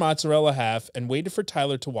entire mozzarella half, and waited for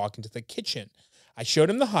Tyler to walk into the kitchen. I showed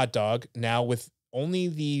him the hot dog, now with only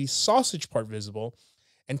the sausage part visible,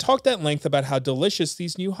 and talked at length about how delicious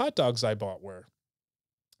these new hot dogs I bought were.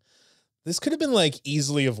 This could have been like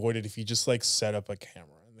easily avoided if you just like set up a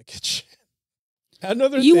camera in the kitchen.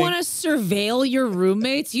 You want to surveil your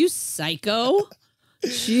roommates, you psycho?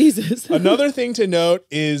 Jesus. Another thing to note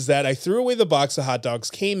is that I threw away the box the hot dogs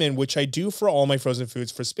came in, which I do for all my frozen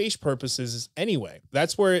foods for space purposes anyway.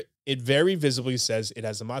 That's where it very visibly says it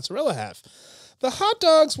has a mozzarella half. The hot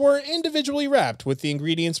dogs were individually wrapped with the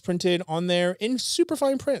ingredients printed on there in super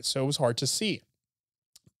fine print, so it was hard to see.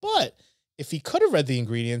 But if he could have read the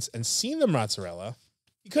ingredients and seen the mozzarella,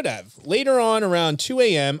 he could have. Later on, around 2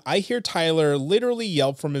 a.m., I hear Tyler literally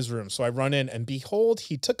yelp from his room. So I run in and behold,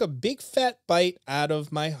 he took a big fat bite out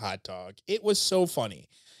of my hot dog. It was so funny.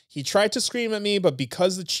 He tried to scream at me, but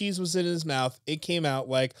because the cheese was in his mouth, it came out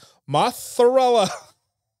like mozzarella.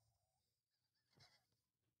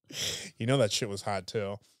 You know that shit was hot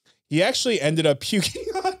too. He actually ended up puking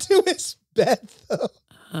onto his bed though.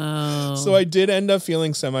 Oh. So I did end up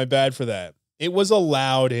feeling semi-bad for that. It was a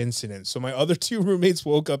loud incident. So my other two roommates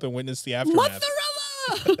woke up and witnessed the aftermath.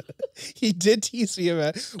 Mozzarella! He did tease me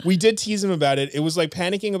about it. We did tease him about it. It was like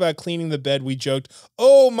panicking about cleaning the bed. We joked,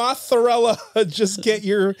 oh, mozzarella, just get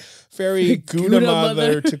your fairy Gouda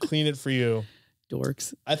mother to clean it for you.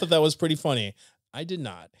 Dorks. I thought that was pretty funny. I did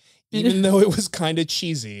not. Even though it was kind of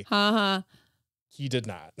cheesy. Ha He did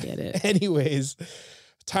not. Get it. Anyways,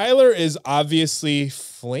 Tyler is obviously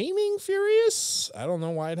flaming furious. I don't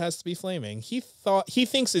know why it has to be flaming. He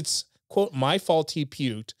thinks it's, quote, my fault he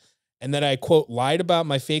puked and that I, quote, lied about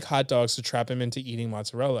my fake hot dogs to trap him into eating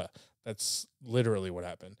mozzarella. That's literally what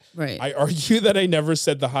happened. Right. I argue that I never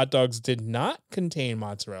said the hot dogs did not contain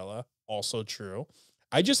mozzarella. Also true.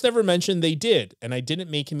 I just never mentioned they did, and I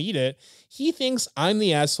didn't make him eat it. He thinks I'm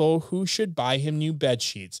the asshole who should buy him new bed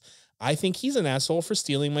sheets. I think he's an asshole for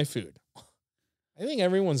stealing my food. I think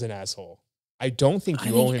everyone's an asshole. I don't think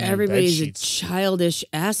you owe him everybody's bed a sheets. childish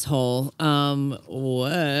asshole.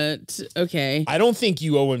 What? Okay. I don't think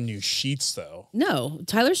you owe him new sheets, though. No,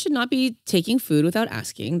 Tyler should not be taking food without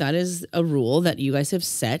asking. That is a rule that you guys have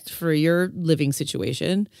set for your living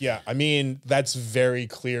situation. Yeah, I mean, that's very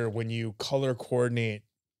clear when you color coordinate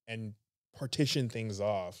and partition things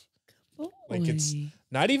off. Like, it's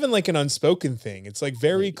not even like an unspoken thing. It's like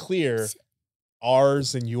very clear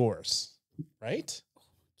ours and yours, right?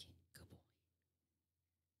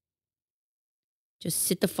 Just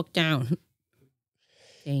sit the fuck down.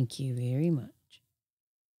 Thank you very much.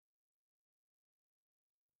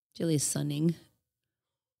 Jilly's sunning.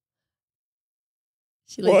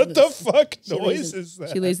 What the fuck noise is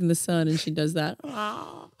that? She lays in the sun and she does that.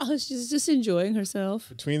 Oh, she's just enjoying herself.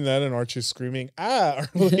 Between that and Archie screaming,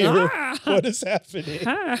 earlier, what is happening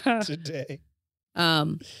today?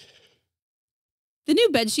 The new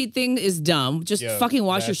bedsheet thing is dumb. Just fucking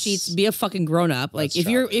wash your sheets. Be a fucking grown up. Like if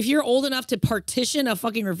you're old enough to partition a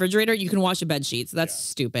fucking refrigerator, you can wash a bed sheets. That's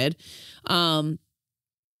stupid. Furthermore,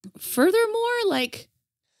 like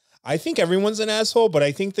I think everyone's an asshole, but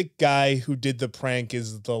I think the guy who did the prank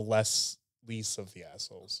is the least of the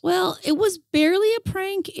assholes. Well, it was barely a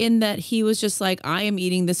prank in that he was just like, I am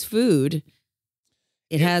eating this food.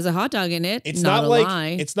 It has a hot dog in it. It's not a like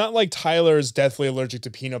lie. It's not like Tyler is deathly allergic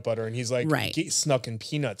to peanut butter and he's like snuck in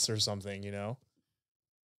peanuts or something, you know?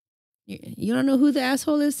 You don't know who the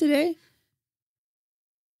asshole is today?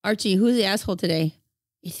 Archie, who's the asshole today?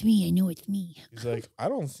 It's me. I know it's me. He's like, I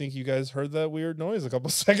don't think you guys heard that weird noise a couple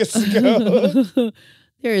seconds ago.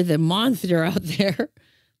 There's a monster out there. Look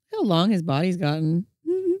how long his body's gotten.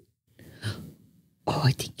 Oh,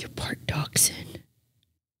 I think you're part dachshund.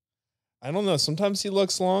 I don't know. Sometimes he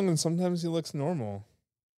looks long and sometimes he looks normal.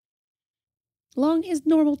 Long is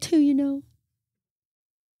normal too, you know.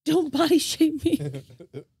 Don't body shame me.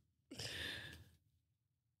 If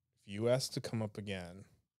you ask to come up again,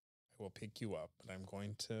 I will pick you up, but I'm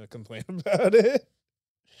going to complain about it.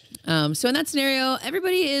 So in that scenario,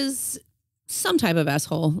 everybody is some type of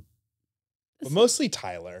asshole. But mostly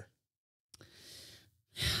Tyler.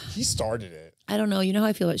 He started it. I don't know. You know how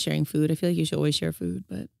I feel about sharing food. I feel like you should always share food,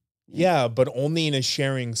 but yeah, but only in a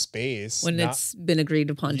sharing space. When it's been agreed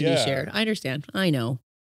upon to be shared. I understand. I know.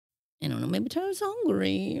 I don't know. Maybe Tyler's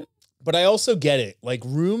hungry. But I also get it. Like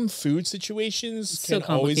room food situations can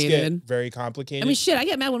always get very complicated. I mean, shit, I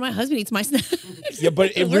get mad when my husband eats my snacks. Yeah,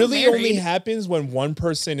 but it really only happens when one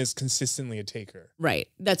person is consistently a taker. Right.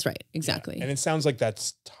 That's right. Exactly. Yeah. And it sounds like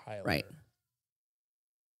that's Tyler. Right.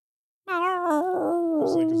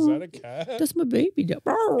 was like, is that a cat? That's my baby.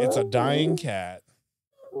 It's a dying cat.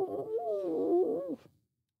 Don't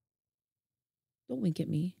wink at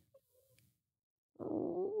me.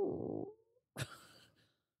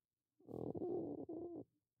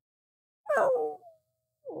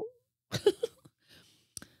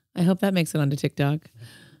 I hope that makes it onto TikTok.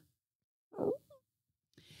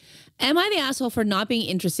 Am I the asshole for not being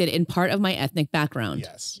interested in part of my ethnic background?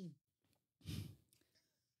 Yes.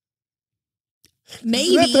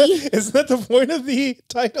 Maybe. Isn't that the point of the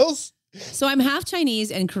titles? So I'm half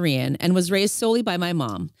Chinese and Korean and was raised solely by my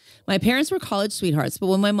mom. My parents were college sweethearts, but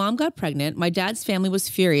when my mom got pregnant, my dad's family was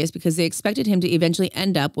furious because they expected him to eventually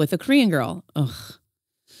end up with a Korean girl. Ugh.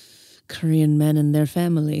 Korean men and their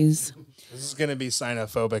families. This is going to be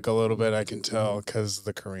xenophobic a little bit, I can tell, because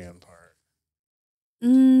the Korean part.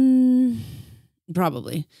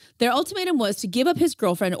 Probably. Their ultimatum was to give up his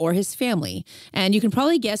girlfriend or his family, and you can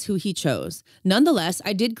probably guess who he chose. Nonetheless,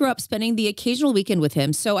 I did grow up spending the occasional weekend with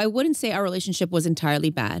him, so I wouldn't say our relationship was entirely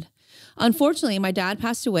bad. Unfortunately, my dad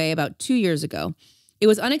passed away about 2 years ago. It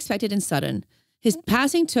was unexpected and sudden. His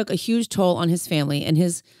passing took a huge toll on his family, and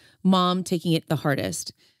his mom taking it the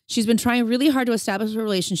hardest. She's been trying really hard to establish a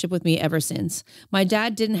relationship with me ever since. My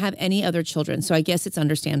dad didn't have any other children, so I guess it's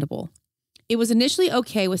understandable. It was initially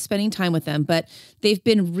okay with spending time with them, but they've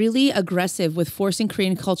been really aggressive with forcing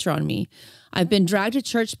Korean culture on me. I've been dragged to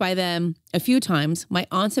church by them a few times. My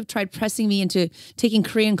aunts have tried pressing me into taking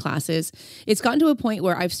Korean classes. It's gotten to a point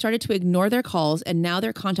where I've started to ignore their calls, and now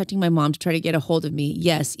they're contacting my mom to try to get a hold of me.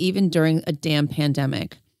 Yes, even during a damn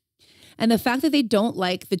pandemic. And the fact that they don't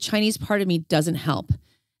like the Chinese part of me doesn't help.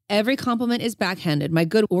 Every compliment is backhanded. My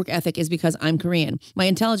good work ethic is because I'm Korean. My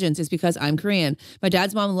intelligence is because I'm Korean. My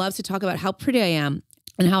dad's mom loves to talk about how pretty I am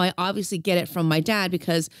and how I obviously get it from my dad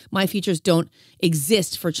because my features don't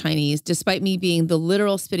exist for Chinese, despite me being the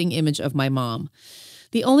literal spitting image of my mom.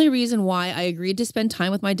 The only reason why I agreed to spend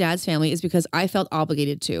time with my dad's family is because I felt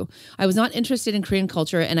obligated to. I was not interested in Korean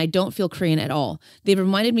culture, and I don't feel Korean at all. They've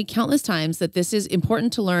reminded me countless times that this is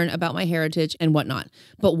important to learn about my heritage and whatnot.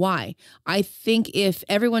 But why? I think if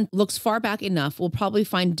everyone looks far back enough, we'll probably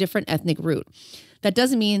find different ethnic root. That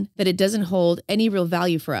doesn't mean that it doesn't hold any real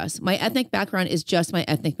value for us. My ethnic background is just my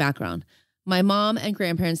ethnic background. My mom and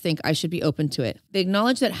grandparents think I should be open to it. They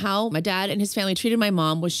acknowledge that how my dad and his family treated my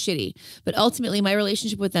mom was shitty, but ultimately my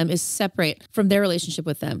relationship with them is separate from their relationship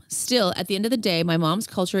with them. Still, at the end of the day, my mom's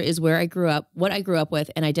culture is where I grew up, what I grew up with,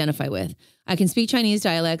 and identify with. I can speak Chinese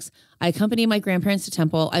dialects. I accompany my grandparents to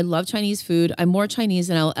temple. I love Chinese food. I'm more Chinese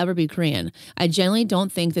than I'll ever be Korean. I generally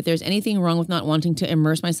don't think that there's anything wrong with not wanting to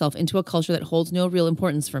immerse myself into a culture that holds no real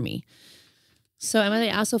importance for me. So am I the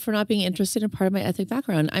asshole for not being interested in part of my ethnic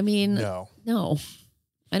background? I mean, no,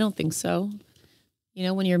 I don't think so. You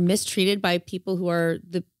know, when you're mistreated by people who are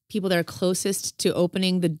the people that are closest to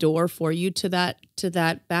opening the door for you to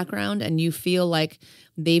that background, and you feel like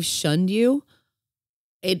they've shunned you,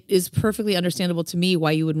 it is perfectly understandable to me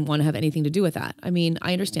why you wouldn't want to have anything to do with that. I mean,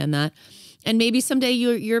 I understand that. And maybe someday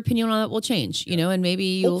your opinion on that will change, you know, and maybe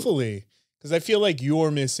you'll... Hopefully. Because I feel like you're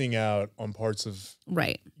missing out on parts of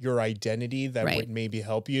your identity that would maybe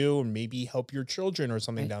help you or maybe help your children or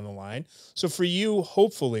something down the line. So for you,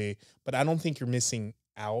 hopefully, but I don't think you're missing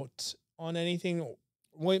out on anything.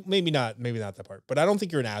 Well, maybe not that part, but I don't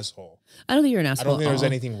think you're an asshole. I don't think you're an asshole. I don't think there's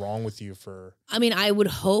anything wrong with you for... I mean, I would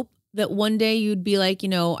hope that one day you'd be like, you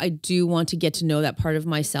know, I do want to get to know that part of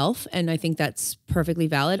myself. And I think that's perfectly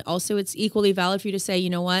valid. Also, it's equally valid for you to say, you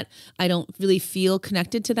know what, I don't really feel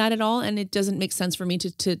connected to that at all. And it doesn't make sense for me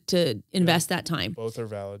to invest that time. Both are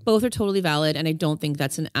valid. Both are totally valid. And I don't think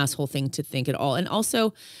that's an asshole thing to think at all. And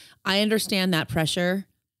also, I understand that pressure.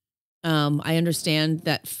 I understand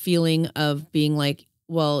that feeling of being like,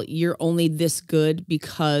 well, you're only this good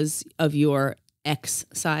because of your X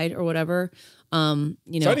side or whatever. You know,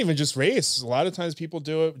 it's not even just race. A lot of times people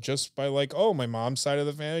do it just by like, oh, my mom's side of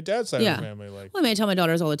the family, dad's side of the family. Like, well, I mean, I tell my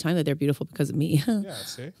daughters all the time that they're beautiful because of me. Yeah,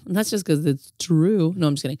 see, and that's just because it's true. No,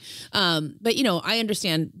 I'm just kidding. But you know, I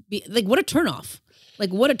understand. Like, what a turnoff!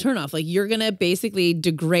 Like, what a turnoff! Like, you're gonna basically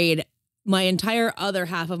degrade my entire other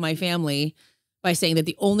half of my family by saying that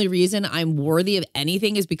the only reason I'm worthy of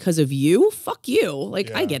anything is because of you. Fuck you.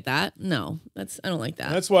 Like, I get that. No, I don't like that.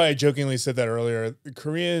 And that's why I jokingly said that earlier.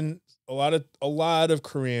 A lot of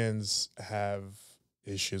Koreans have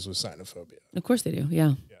issues with xenophobia. Of course they do.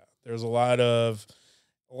 Yeah. Yeah. There's a lot of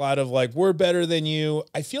like, we're better than you.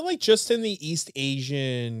 I feel like just in the East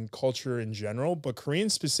Asian culture in general, but Korean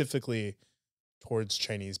specifically towards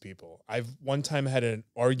Chinese people. I've one time had an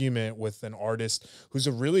argument with an artist who's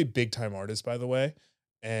a really big time artist, by the way.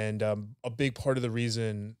 And a big part of the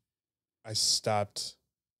reason I stopped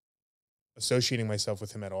associating myself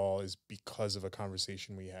with him at all is because of a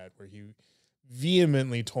conversation we had where he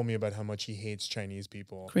vehemently told me about how much he hates Chinese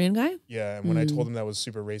people. Korean guy? Yeah. And when I told him that was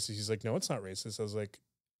super racist, he's like, no, it's not racist. I was like,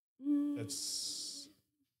 it's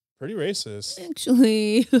pretty racist.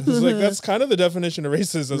 Actually. I was like, that's kind of the definition of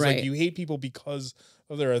racist. I was Right. like, you hate people because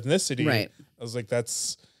of their ethnicity. Right. I was like,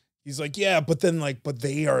 he's like, yeah, but then like, but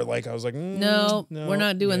they are like, I was like, no, we're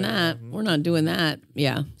not doing that. We're not doing that.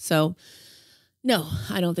 Yeah. So no,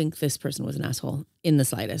 I don't think this person was an asshole in the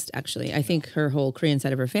slightest, actually. I think her whole Korean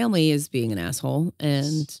side of her family is being an asshole.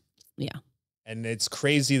 And yeah. And it's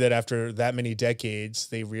crazy that after that many decades,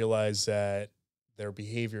 they realize that their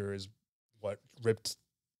behavior is what ripped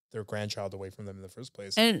their grandchild away from them in the first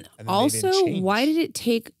place. And also, why did it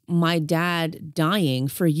take my dad dying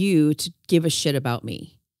for you to give a shit about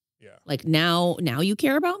me? Yeah. Like now you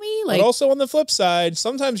care about me? Like, but also on the flip side,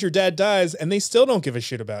 sometimes your dad dies and they still don't give a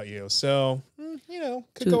shit about you. So,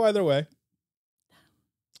 could go either way.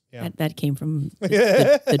 Yeah. That came from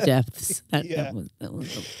the depths. That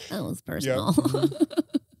was personal. Yep.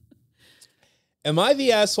 Am I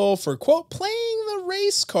the asshole for, quote, playing the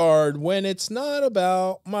race card when it's not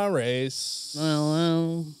about my race?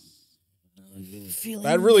 Well,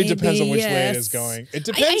 that really depends on which way it is going. It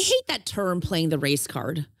depends. I hate that term, playing the race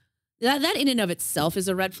card. That in and of itself is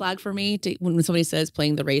a red flag for me. When somebody says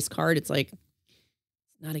playing the race card, it's like,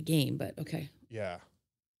 not a game, but okay. Yeah.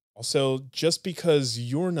 Also, just because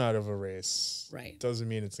you're not of a race right. doesn't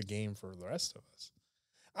mean it's a game for the rest of us.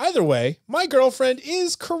 Either way, my girlfriend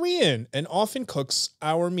is Korean and often cooks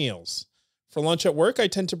our meals. For lunch at work, I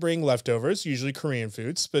tend to bring leftovers, usually Korean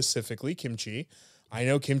food, specifically kimchi. I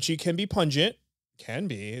know kimchi can be pungent. Can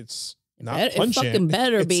be. It's not pungent. It fucking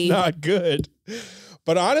better be. It's not good.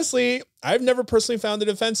 But honestly, I've never personally found it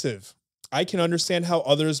offensive. I can understand how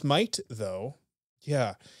others might, though.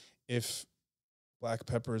 Yeah, if black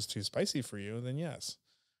pepper is too spicy for you, then yes.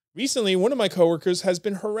 Recently, one of my coworkers has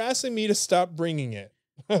been harassing me to stop bringing it.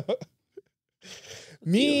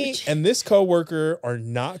 Me and this coworker are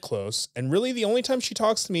not close, and really the only time she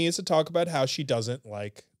talks to me is to talk about how she doesn't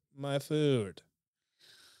like my food.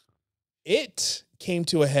 It came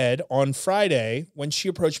to a head on Friday when she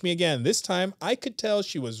approached me again. This time, I could tell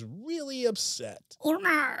she was really upset.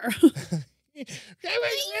 I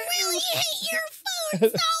really hate your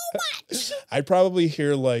food so much. I'd probably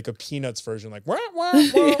hear like a Peanuts version, like, wah, wah,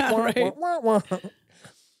 yeah, wah, right. wah, wah, wah.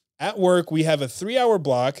 At work, we have a 3-hour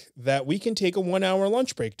block that we can take a 1-hour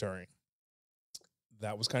lunch break during.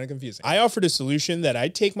 That was kind of confusing. I offered a solution that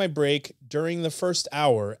I'd take my break during the first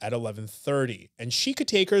hour at 11:30, and she could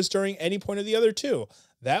take hers during any point of the other two.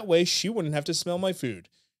 That way, she wouldn't have to smell my food.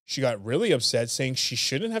 She got really upset, saying she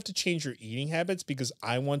shouldn't have to change her eating habits because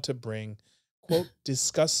I want to bring, quote,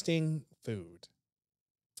 disgusting food.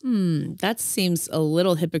 That seems a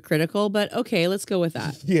little hypocritical, but okay, let's go with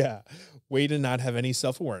that. Yeah. Way to not have any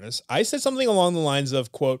self-awareness. I said something along the lines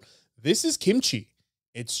of, quote, this is kimchi.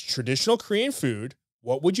 It's traditional Korean food.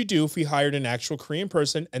 What would you do if we hired an actual Korean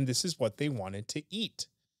person and this is what they wanted to eat?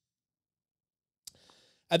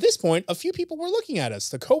 At this point, a few people were looking at us.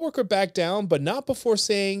 The coworker backed down, but not before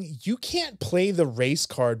saying, you can't play the race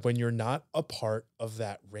card when you're not a part of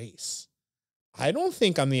that race. I don't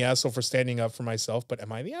think I'm the asshole for standing up for myself, but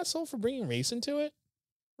am I the asshole for bringing race into it?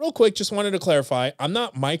 Real quick, just wanted to clarify, I'm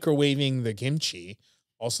not microwaving the kimchi.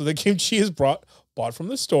 Also, the kimchi is bought from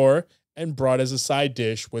the store and brought as a side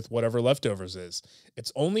dish with whatever leftovers is.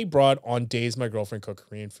 It's only brought on days my girlfriend cooked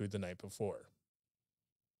Korean food the night before.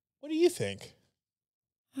 What do you think?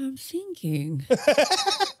 I'm thinking.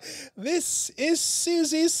 This is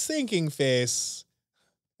Susie's thinking face.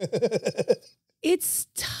 It's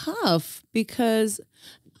tough because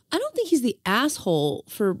I don't think he's the asshole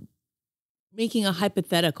for making a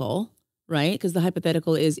hypothetical, right? Because the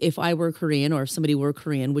hypothetical is, if I were Korean or if somebody were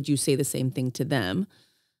Korean, would you say the same thing to them?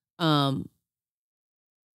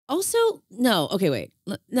 Also, no. Okay, wait.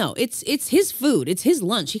 No, it's his food. It's his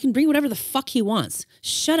lunch. He can bring whatever the fuck he wants.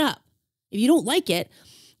 Shut up. If you don't like it,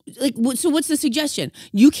 like, so what's the suggestion?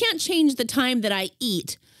 You can't change the time that I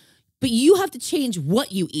eat, but you have to change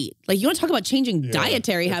what you eat. Like, you want to talk about changing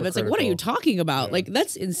dietary habits? Like, what are you talking about? Yeah. Like,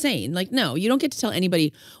 that's insane. Like, no, you don't get to tell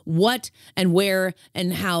anybody what and where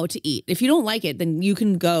and how to eat. If you don't like it, then you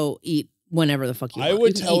can go eat whenever the fuck you want. I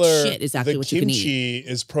would tell her shit exactly what you can eat. Kimchi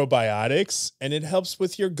is probiotics and it helps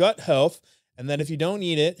with your gut health. And then if you don't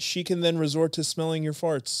eat it, she can then resort to smelling your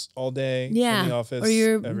farts all day in the office,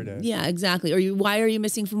 every day. Yeah, exactly. Or why are you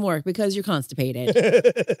missing from work? Because you're constipated.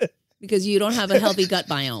 Because you don't have a healthy gut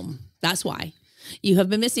biome. That's why. You have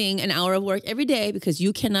been missing an hour of work every day because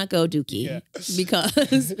you cannot go dookie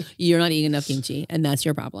because you're not eating enough kimchi, and that's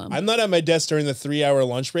your problem. I'm not at my desk during the 3-hour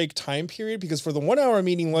lunch break time period because for the 1 hour I'm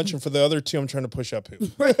eating lunch and for the other 2 I'm trying to push up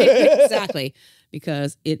poop. Right, exactly,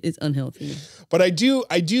 because it is unhealthy. But I do.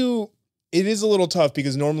 It is a little tough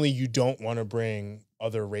because normally you don't want to bring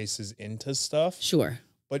other races into stuff. Sure.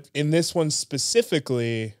 But in this one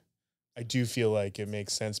specifically, I do feel like it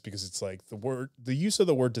makes sense because it's like the use of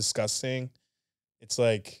the word disgusting. It's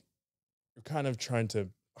like you're kind of trying to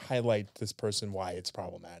highlight this person why it's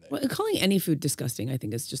problematic. Well, calling any food disgusting, I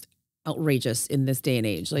think, is just outrageous in this day and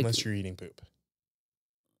age. Like, unless you're eating poop.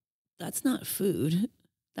 That's not food.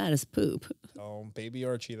 That is poop. Oh, baby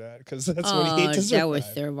Archie, that because that's what he ate to survive. That was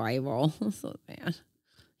survival. So bad.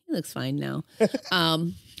 He looks fine now.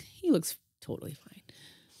 He looks totally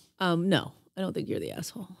fine. No, I don't think you're the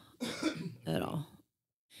asshole at all.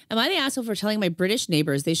 Am I the asshole for telling my British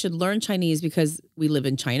neighbors they should learn Chinese because we live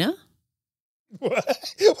in China? What?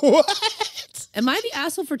 Am I the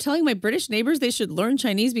asshole for telling my British neighbors they should learn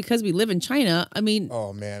Chinese because we live in China? I mean...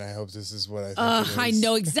 Oh, man, I hope this is what I think it is. I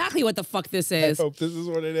know exactly what the fuck this is. I hope this is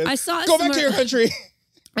what it is. Go back to your country.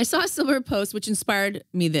 I saw a similar post which inspired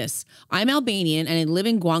me this. I'm Albanian and I live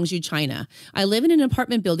in Guangzhou, China. I live in an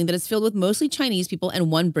apartment building that is filled with mostly Chinese people and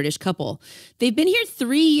one British couple. They've been here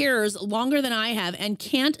 3 years, longer than I have, and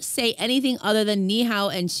can't say anything other than ni hao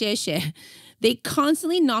and xie xie. They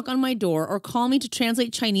constantly knock on my door or call me to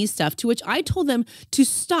translate Chinese stuff, to which I told them to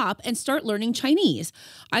stop and start learning Chinese.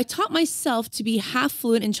 I taught myself to be half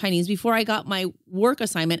fluent in Chinese before I got my work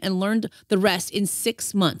assignment and learned the rest in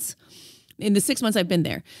 6 months. In the 6 months I've been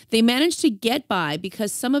there. They managed to get by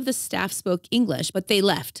because some of the staff spoke English, but they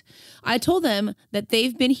left. I told them that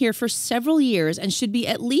they've been here for several years and should be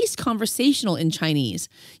at least conversational in Chinese.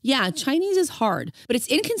 Yeah, Chinese is hard, but it's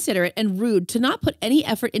inconsiderate and rude to not put any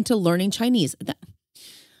effort into learning Chinese.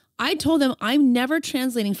 I told them I'm never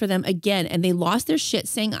translating for them again, and they lost their shit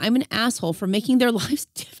saying I'm an asshole for making their lives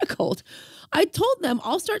difficult. I told them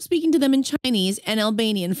I'll start speaking to them in Chinese and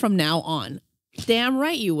Albanian from now on. Damn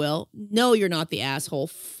right you will. No, you're not the asshole.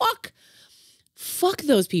 Fuck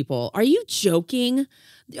those people. Are you joking?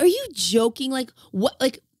 Are you joking? Like what?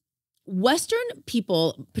 Like Western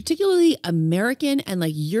people, particularly American and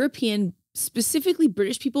like European, specifically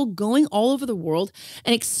British people, going all over the world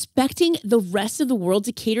and expecting the rest of the world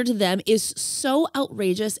to cater to them is so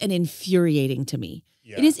outrageous and infuriating to me.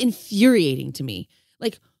 Yeah. It is infuriating to me.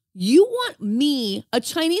 Like, you want me, a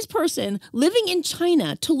Chinese person living in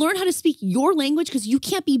China, to learn how to speak your language because you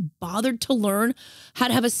can't be bothered to learn how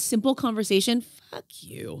to have a simple conversation? Fuck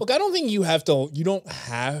you. Look, I don't think you don't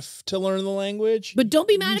have to learn the language. But don't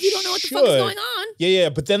be mad if you don't know what the fuck is going on. Yeah.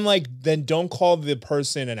 But then don't call the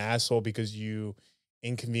person an asshole because you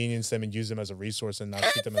inconvenience them and use them as a resource and not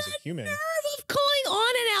treat them as a human. Nerve of calling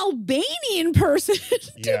on an Albanian person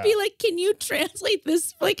to be like, can you translate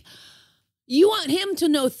this? Like, you want him to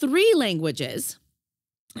know 3 languages,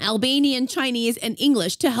 Albanian, Chinese, and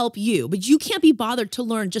English, to help you. But you can't be bothered to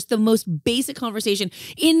learn just the most basic conversation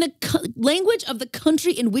in the language of the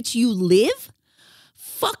country in which you live?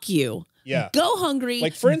 Fuck you. Yeah. Go hungry.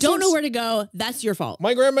 Like, for instance, don't know where to go. That's your fault.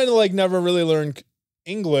 My grandma like never really learned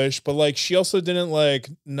English, but like she also didn't like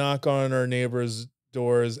knock on our neighbors'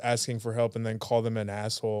 doors asking for help and then call them an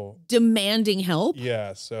asshole. Demanding help?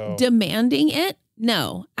 Yeah, so. Demanding it?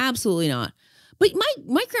 No, absolutely not. But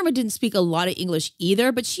my grandma didn't speak a lot of English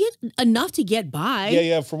either, but she had enough to get by.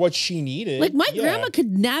 Yeah, for what she needed. Like my grandma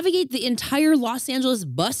could navigate the entire Los Angeles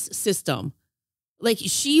bus system. Like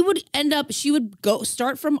she would go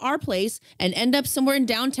start from our place and end up somewhere in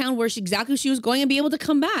downtown where she was going and be able to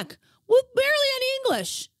come back with barely any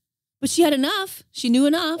English. But she had enough. She knew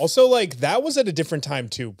enough. Also, like that was at a different time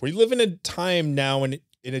too. We live in a time now in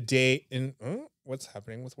a day in what's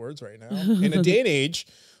happening with words right now? In a day and age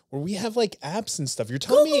where we have like apps and stuff. You're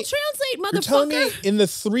telling Google me Translate, motherfucker. You're telling me in the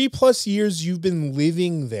 3+ years you've been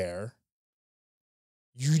living there,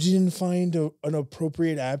 you didn't find an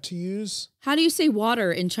appropriate app to use? How do you say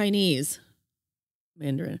water in Chinese?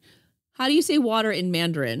 Mandarin. How do you say water in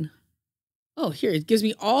Mandarin? Oh, here, it gives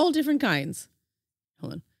me all different kinds.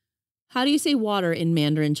 Hold on. How do you say water in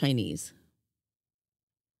Mandarin Chinese?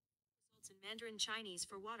 It's in Mandarin Chinese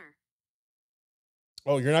for water.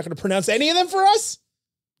 Oh, you're not going to pronounce any of them for us?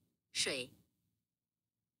 水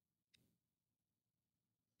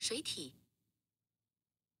水体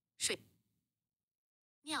水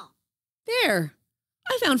尿 There.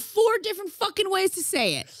 I found 4 different fucking ways to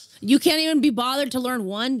say it. You can't even be bothered to learn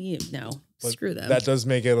one? No, But screw them. That does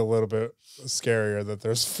make it a little bit scarier that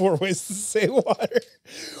there's 4 ways to say water.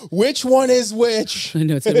 Which one is which? I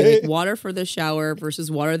know it's gonna be like water for the shower versus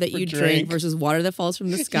water that you drink versus water that falls from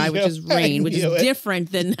the sky, which is rain, which is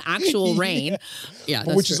different than actual rain. Yeah,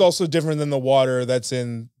 which is also different than the water that's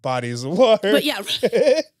in bodies of water. But yeah,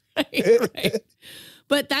 right.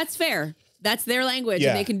 But that's fair. That's their language,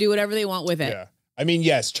 and they can do whatever they want with it. Yeah. I mean,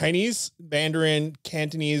 yes, Chinese, Mandarin,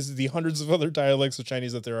 Cantonese, the hundreds of other dialects of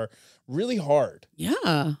Chinese that there are, really hard.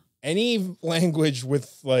 Yeah. Any language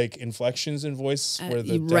with like inflections in voice where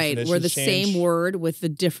the where the change. Same word with the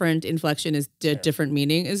different inflection is different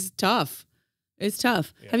meaning is tough. It's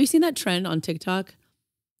tough. Yeah. Have you seen that trend on TikTok?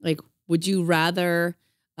 Like, would you rather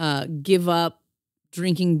give up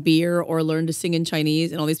drinking beer or learn to sing in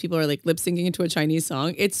Chinese? And all these people are like lip syncing into a Chinese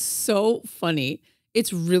song. It's so funny.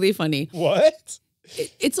 It's really funny. What?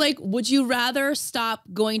 It's like, would you rather stop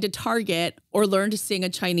going to Target or learn to sing a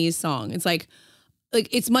Chinese song? It's like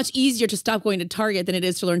it's much easier to stop going to Target than it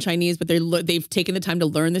is to learn Chinese, but they've taken the time to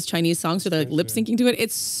learn this Chinese song, so they're like lip syncing to it.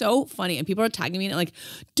 It's so funny, and people are tagging me and like,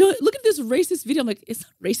 look at this racist video. I'm like, it's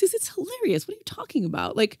not racist. It's hilarious. What are you talking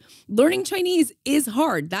about? Like, learning Chinese is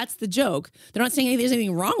hard. That's the joke. They're not saying there's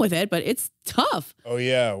anything wrong with it, but it's tough. Oh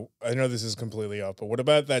yeah, I know this is completely off, but what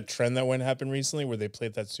about that trend that happened recently where they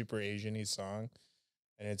played that super Asian-y song?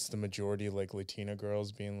 And it's the majority like Latina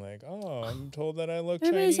girls being like, "Oh, I'm told that I look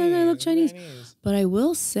Chinese." Everybody says I look Chinese. But I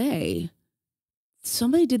will say,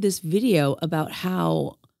 somebody did this video about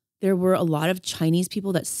how there were a lot of Chinese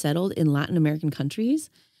people that settled in Latin American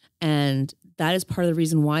countries, and that is part of the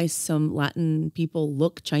reason why some Latin people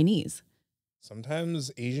look Chinese.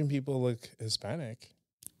 Sometimes Asian people look Hispanic.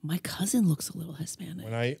 My cousin looks a little Hispanic.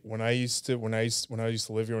 When I used to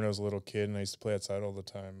live here when I was a little kid and I used to play outside all the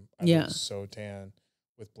time, I looked so tan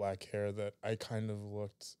with black hair that I kind of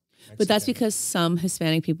looked Mexican. But that's because some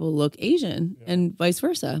Hispanic people look Asian and vice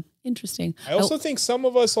versa. Interesting. I also think some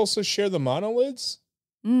of us also share the monolids.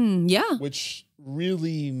 Yeah. Which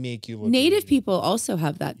really make you look Native Asian. people also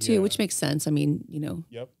have that too, which makes sense. I mean, you know.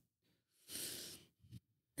 Yep.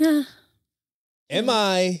 Am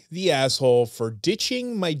I the asshole for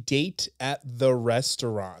ditching my date at the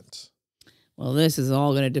restaurant? Well, this is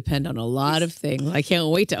all going to depend on a lot of things. I can't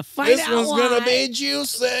wait to find out. This one's going to be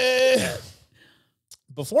juicy.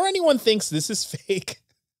 Before anyone thinks this is fake.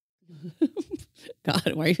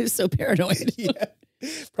 God, why are you so paranoid?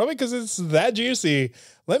 Probably because it's that juicy.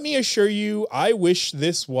 Let me assure you, I wish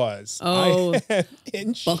this was. Oh,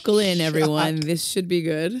 buckle in, everyone. This should be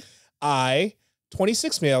good.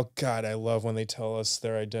 26 male. God, I love when they tell us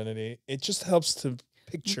their identity. It just helps to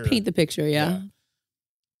paint the picture. Yeah.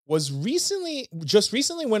 Just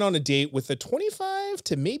recently went on a date with a 25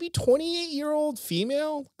 to maybe 28-year-old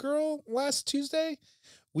female girl last Tuesday.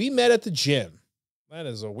 We met at the gym. That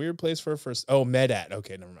is a weird place for a first. Oh, met at.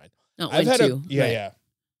 Okay, never mind. I've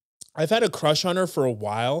had a crush on her for a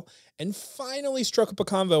while and finally struck up a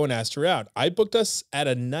convo and asked her out. I booked us at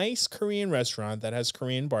a nice Korean restaurant that has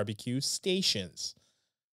Korean barbecue stations.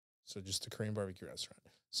 So just a Korean barbecue restaurant.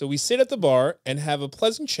 So we sit at the bar and have a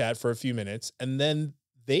pleasant chat for a few minutes, and then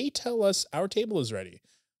they tell us our table is ready.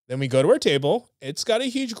 Then we go to our table. It's got a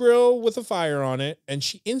huge grill with a fire on it. And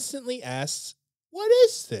she instantly asks, "What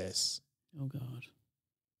is this?" Oh, God.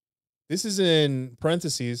 This is in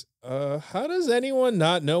parentheses. How does anyone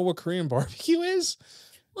not know what Korean barbecue is?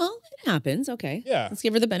 Well, it happens. Okay. Yeah. Let's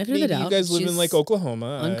give her the benefit of the doubt. You guys live in like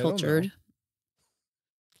Oklahoma. Uncultured.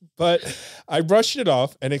 But I brushed it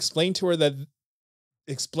off and explained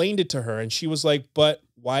it to her. And she was like, "But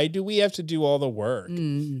why do we have to do all the work?"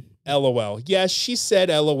 LOL. Yes, she said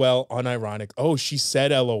LOL unironic. Oh, she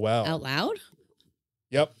said LOL. Out loud?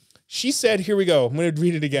 Yep. She said, here we go. I'm going to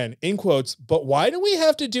read it again. In quotes, "But why do we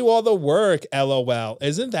have to do all the work? LOL.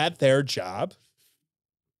 Isn't that their job?"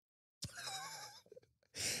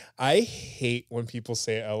 I hate when people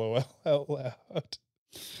say LOL out loud.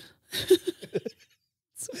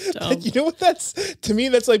 So dumb. You know what to me,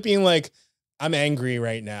 that's like being like, I'm angry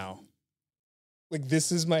right now. Like,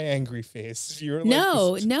 this is my angry face. You're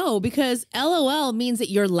like, no, because LOL means that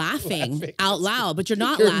you're laughing out loud, but you're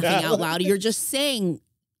not laughing out loud. You're just saying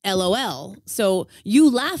LOL. So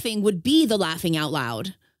you laughing would be the laughing out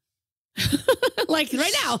loud. Like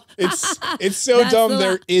right now. It's so dumb.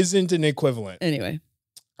 There isn't an equivalent. Anyway.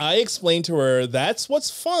 I explained to her that's what's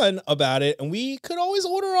fun about it, and we could always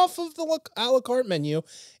order off of the a la carte menu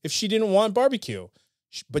if she didn't want barbecue.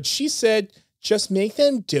 But she said, just make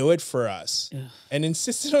them do it for us. Ugh. And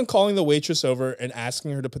insisted on calling the waitress over and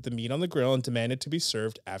asking her to put the meat on the grill and demanded to be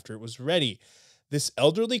served after it was ready. This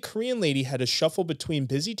elderly Korean lady had to shuffle between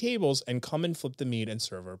busy tables and come and flip the meat and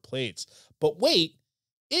serve our plates. But wait,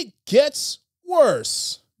 it gets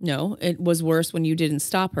worse. No, it was worse when you didn't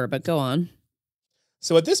stop her, but go on.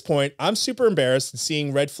 So at this point, I'm super embarrassed and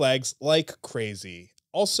seeing red flags like crazy.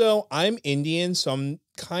 Also, I'm Indian, so I'm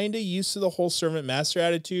kind of used to the whole servant master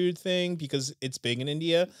attitude thing because it's big in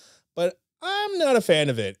India, but I'm not a fan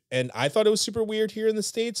of it. And I thought it was super weird here in the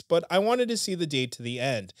States, but I wanted to see the date to the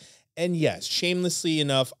end. And yes, shamelessly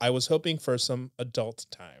enough, I was hoping for some adult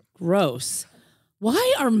time. Gross.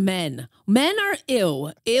 Why are men? Men are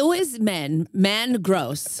ew. Ew is men. Man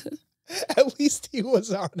gross. At least he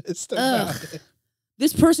was honest about it.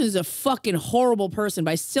 This person is a fucking horrible person,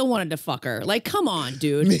 but I still wanted to fuck her. Like, come on,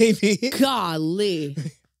 dude. Maybe. Golly.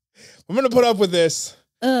 I'm going to put up with this.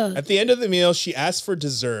 Ugh. At the end of the meal, she asked for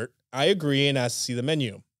dessert. I agree and ask to see the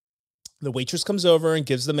menu. The waitress comes over and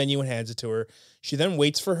gives the menu and hands it to her. She then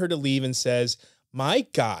waits for her to leave and says, "My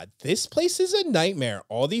God, this place is a nightmare.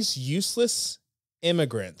 All these useless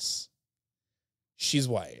immigrants." She's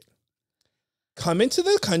white. "Come into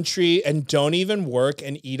the country and don't even work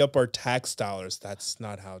and eat up our tax dollars." That's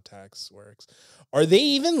not how tax works. "Are they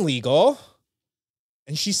even legal?"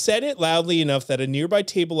 And she said it loudly enough that a nearby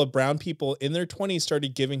table of brown people in their 20s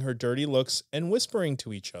started giving her dirty looks and whispering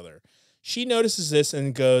to each other. She notices this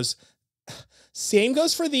and goes, "Same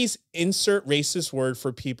goes for these insert racist word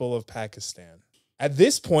for people of Pakistan." At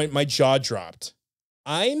this point, my jaw dropped.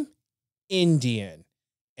 I'm Indian,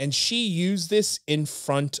 and she used this in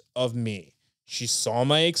front of me. She saw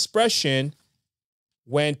my expression,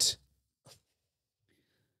 went,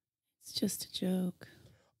 "It's just a joke."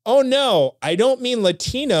 "Oh no, I don't mean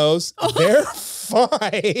Latinos. They're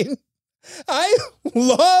fine. I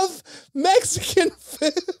love Mexican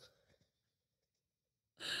food."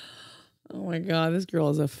 Oh my God, this girl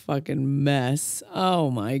is a fucking mess. Oh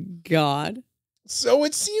my God. So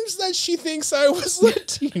it seems that she thinks I was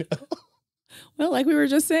Latino. Well, like we were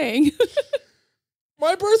just saying.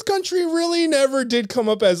 My birth country really never did come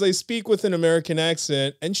up as I speak with an American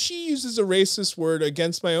accent, and she uses a racist word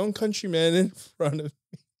against my own countrymen in front of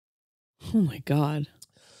me. Oh my God.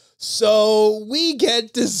 So we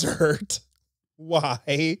get dessert.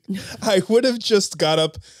 Why? I would have just got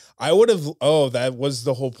up. I would have, oh, that was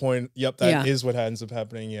the whole point. Yep, that is what ends up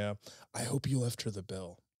happening. Yeah. I hope you left her the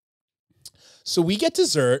bill. So we get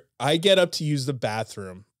dessert. I get up to use the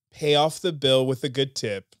bathroom, pay off the bill with a good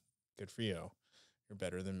tip. Good for you. You're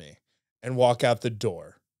better than me. And walk out the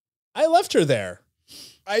door. I left her there.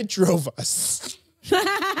 I drove us.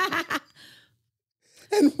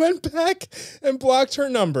 And went back and blocked her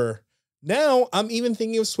number. Now I'm even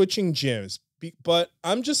thinking of switching gyms, but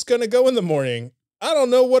I'm just going to go in the morning. I don't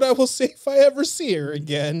know what I will say if I ever see her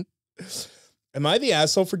again. Am I the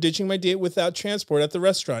asshole for ditching my date without transport at the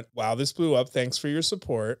restaurant? Wow, this blew up. Thanks for your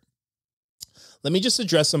support. Let me just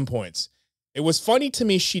address some points. It was funny to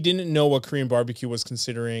me she didn't know what Korean barbecue was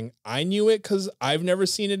considering. I knew it because I've never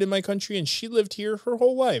seen it in my country and she lived here her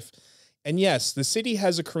whole life. And yes, the city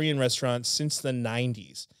has a Korean restaurant since the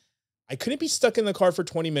 90s. I couldn't be stuck in the car for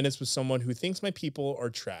 20 minutes with someone who thinks my people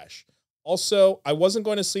are trash. Also, I wasn't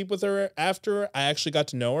going to sleep with her after I actually got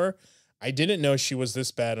to know her. I didn't know she was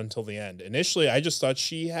this bad until the end. Initially, I just thought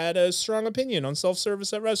she had a strong opinion on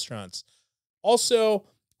self-service at restaurants. Also,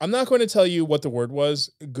 I'm not going to tell you what the word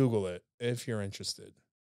was. Google it if you're interested.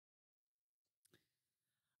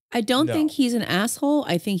 I don't think he's an asshole.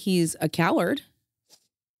 I think he's a coward.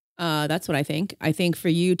 That's what I think. I think for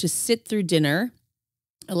you to sit through dinner,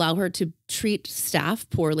 allow her to treat staff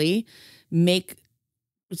poorly,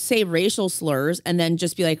 say racial slurs, and then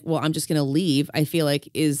just be like, well, I'm just going to leave, I feel like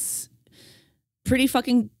is pretty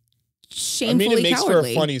fucking shamefully cowardly. I mean, it makes for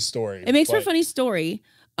a funny story. It makes for a funny story.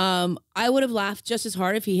 I would have laughed just as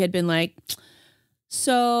hard if he had been like,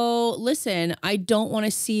 so listen, I don't want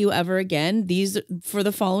to see you ever again. These for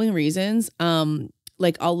the following reasons.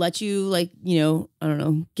 Like, I'll let you, like, you know, I don't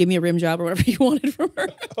know, give me a rim job or whatever you wanted from her.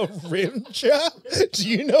 A rim job? Do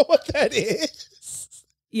you know what that is?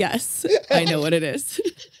 Yes, I know what it is.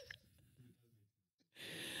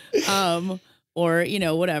 Or, you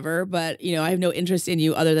know, whatever. But, you know, I have no interest in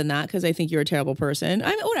you other than that because I think you're a terrible person. I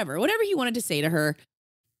mean, whatever he wanted to say to her.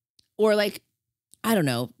 Or, like, I don't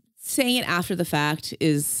know. Saying it after the fact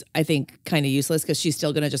is, I think, kind of useless because she's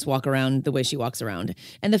still going to just walk around the way she walks around.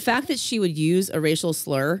 And the fact that she would use a racial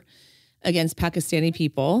slur against Pakistani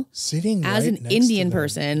people sitting as right an Indian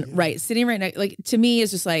person, right, sitting right next, like, to me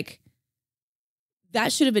is just like,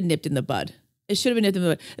 that should have been nipped in the bud. It should have been nipped in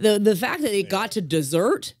the bud. The fact that it got to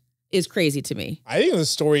dessert is crazy to me. I think the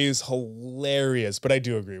story is hilarious, but I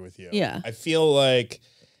do agree with you. Yeah. I feel like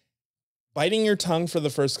biting your tongue for the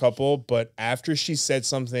first couple, but after she said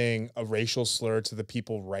something, a racial slur to the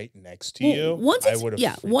people right next to you, once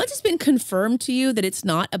it's been confirmed to you that it's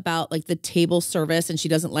not about like the table service and she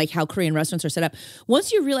doesn't like how Korean restaurants are set up.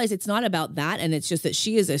 Once you realize it's not about that and it's just that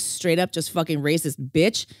she is a straight up just fucking racist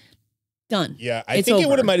bitch, done. Yeah, I think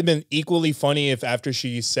it might have been equally funny if after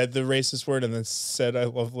she said the racist word and then said I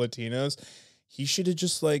love Latinos, he should have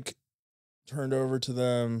just like turned over to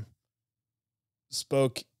them,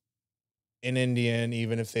 spoke in Indian,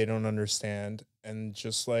 even if they don't understand, and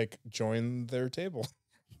just like join their table.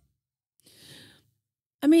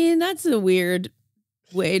 I mean, that's a weird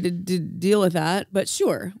way to deal with that, but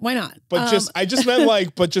sure, why not? But I just meant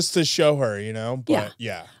like, but just to show her, you know. But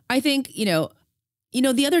yeah. I think you know,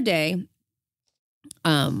 the other day,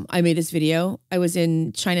 I made this video. I was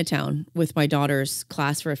in Chinatown with my daughter's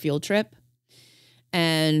class for a field trip,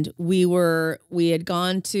 and we had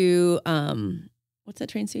gone to what's that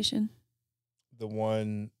train station? The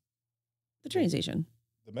train station.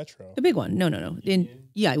 The Metro. The big one. No.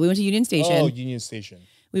 We went to Union Station. Oh, Union Station.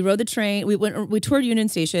 We rode the train. We toured Union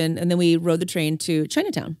Station, and then we rode the train to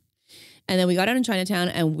Chinatown. And then we got out in Chinatown,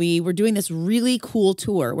 and we were doing this really cool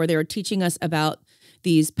tour where they were teaching us about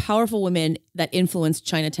these powerful women that influenced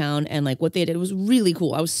Chinatown and like what they did. It was really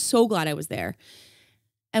cool. I was so glad I was there.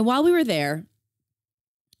 And while we were there,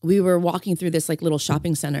 we were walking through this like little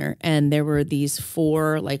shopping center, and there were these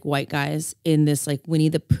 4 like white guys in this like Winnie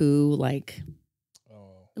the Pooh, like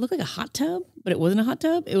it looked like a hot tub, but it wasn't a hot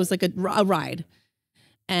tub. It was like a ride.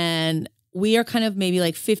 And we are kind of maybe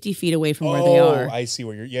like 50 feet away from where they are. I see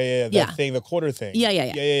where you're, that thing, the quarter thing.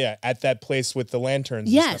 Yeah. At that place with the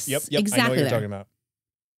lanterns. Yes, and stuff. Yep. Exactly. I know what you're talking about.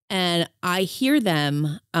 And I hear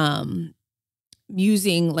them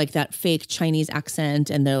using like that fake Chinese accent,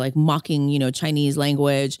 and they're like mocking, Chinese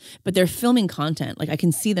language, but they're filming content. Like I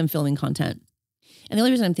can see them filming content. And the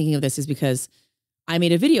only reason I'm thinking of this is because I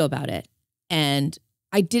made a video about it and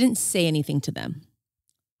I didn't say anything to them.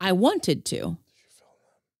 I wanted to. Did you film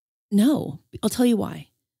them? No, I'll tell you why.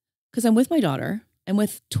 Because I'm with my daughter. I'm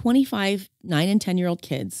with 25, 9 and 10-year-old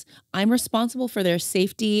kids. I'm responsible for their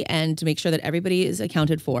safety and to make sure that everybody is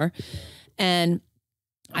accounted for. And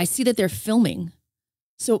I see that they're filming.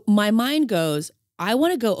 So my mind goes, I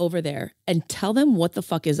want to go over there and tell them what the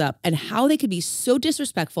fuck is up and how they could be so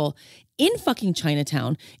disrespectful in fucking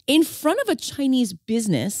Chinatown, in front of a Chinese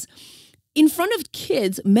business, in front of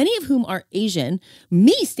kids, many of whom are Asian,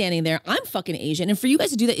 me standing there, I'm fucking Asian. And for you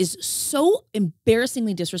guys to do that is so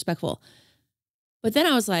embarrassingly disrespectful. But then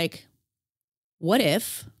I was like, what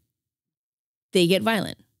if they get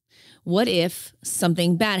violent? What if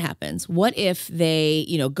something bad happens? What if they,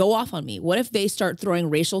 go off on me? What if they start throwing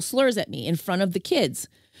racial slurs at me in front of the kids?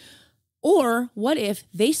 Or what if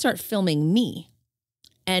they start filming me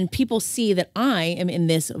and people see that I am in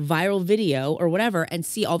this viral video or whatever and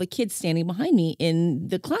see all the kids standing behind me in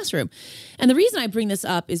the classroom? And the reason I bring this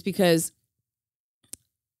up is because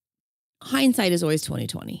hindsight is always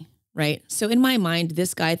 20/20, right? So in my mind,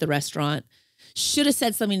 this guy at the restaurant should have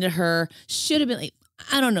said something to her, should have been like,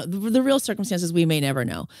 I don't know. The real circumstances we may never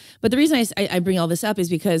know. But the reason I bring all this up is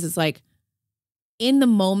because it's like, in the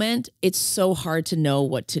moment, it's so hard to know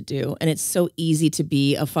what to do. And it's so easy to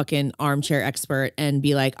be a fucking armchair expert and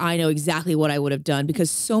be like, I know exactly what I would have done, because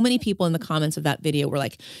so many people in the comments of that video were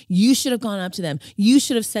like, you should have gone up to them. You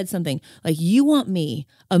should have said something. Like, you want me,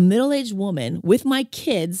 a middle-aged woman with my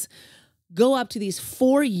kids, go up to these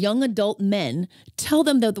 4 young adult men, tell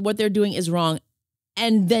them that what they're doing is wrong,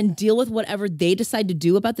 and then deal with whatever they decide to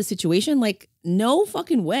do about the situation? Like, no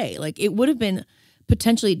fucking way. Like, it would have been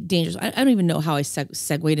potentially dangerous. I don't even know how I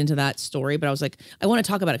segued into that story, but I was like, I want to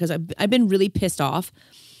talk about it because I've been really pissed off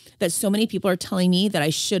that so many people are telling me that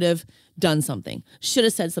I should have done something, should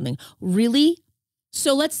have said something. Really?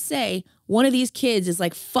 So let's say one of these kids is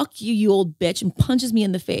like, fuck you, you old bitch, and punches me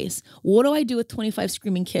in the face. What do I do with 25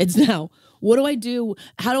 screaming kids now? What do I do?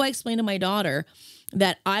 How do I explain to my daughter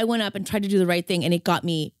that I went up and tried to do the right thing and it got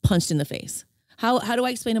me punched in the face? How do I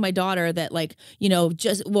explain to my daughter that, like, you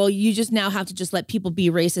just now have to just let people be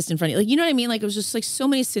racist in front of you? Like, you know what I mean? Like, it was just like so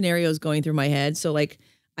many scenarios going through my head. So like,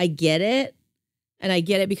 I get it. And I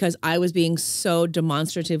get it because I was being so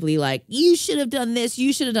demonstratively like, you should have done this,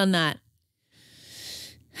 you should have done that.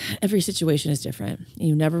 Every situation is different.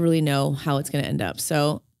 You never really know how it's going to end up.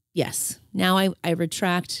 So yes, now I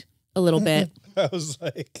retract a little bit. I was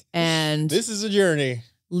like, and this is a journey.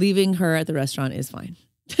 Leaving her at the restaurant is fine.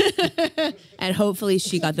 And hopefully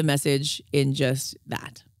she got the message in just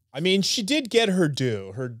that. I mean, she did get her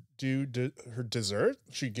due. Her dessert.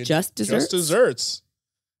 She get just desserts. Just desserts.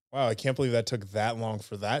 Wow, I can't believe that took that long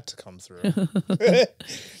for that to come through.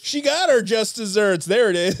 She got her just desserts. There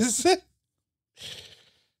it is.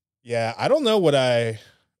 Yeah, I don't know what I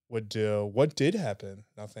would do. What did happen?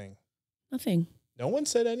 Nothing. Nothing. No one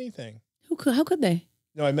said anything. How could they?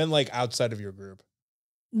 No, I meant like outside of your group.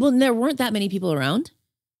 Well, there weren't that many people around.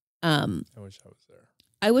 I wish I was there.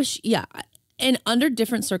 I wish, yeah. And under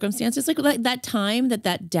different circumstances, like that time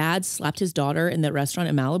that dad slapped his daughter in the restaurant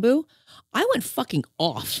in Malibu, I went fucking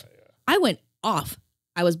off. Yeah. I went off.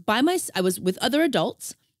 I was with other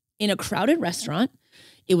adults in a crowded restaurant.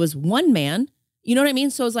 It was one man. You know what I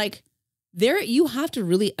mean? So it's like you have to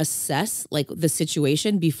really assess like the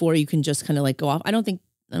situation before you can just kind of like go off. I don't think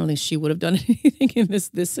she would have done anything in this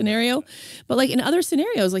scenario, but like in other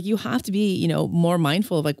scenarios, like you have to be, more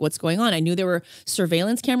mindful of like what's going on. I knew there were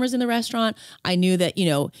surveillance cameras in the restaurant. I knew that,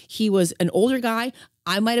 he was an older guy.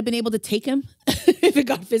 I might've been able to take him if it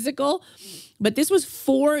got physical, but this was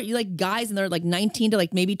 4 like guys and they're like 19 to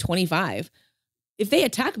like maybe 25. If they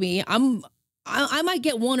attack me, I might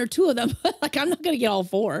get 1 or 2 of them. Like, I'm not going to get all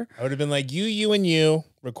 4. I would have been like, you, and you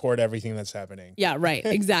record everything that's happening. Yeah, right.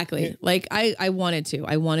 Exactly. Like, I wanted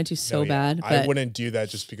to so bad. But I wouldn't do that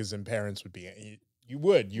just because then parents would be, you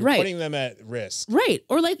would. You're putting them at risk. Right.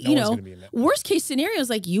 Or like, No worst case scenarios,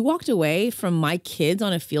 like you walked away from my kids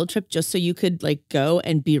on a field trip just so you could like go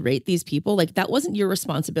and berate these people. Like, that wasn't your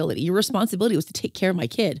responsibility. Your responsibility was to take care of my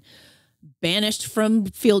kid. Banished from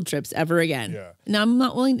field trips ever again. Yeah. Now I'm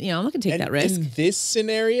not willing, I'm not gonna take that risk. In this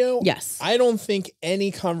scenario, yes, I don't think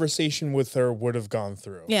any conversation with her would have gone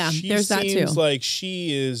through. Yeah, there's that too. She seems like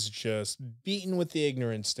she is just beaten with the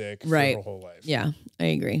ignorant stick for her whole life. Yeah, I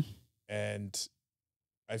agree. And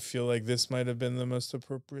I feel like this might have been the most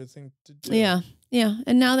appropriate thing to do. Yeah, yeah.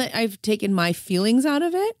 And now that I've taken my feelings out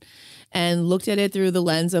of it and looked at it through the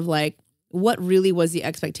lens of like, what really was the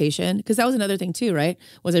expectation? Because that was another thing too, right?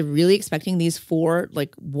 Was I really expecting these 4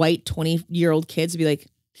 like white 20-year-old kids to be like,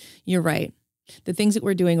 you're right. The things that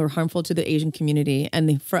we're doing are harmful to the Asian community.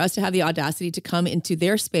 And for us to have the audacity to come into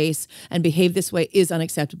their space and behave this way is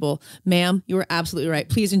unacceptable. Ma'am, you were absolutely right.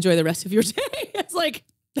 Please enjoy the rest of your day. It's like,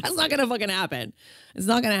 that's not going to fucking happen. It's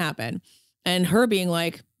not going to happen. And her being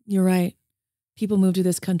like, you're right. People move to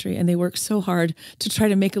this country and they work so hard to try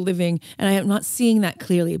to make a living. And I am not seeing that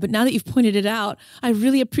clearly. But now that you've pointed it out, I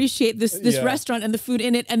really appreciate this restaurant and the food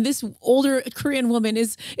in it. And this older Korean woman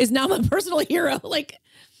is now my personal hero. Like,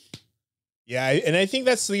 yeah. And I think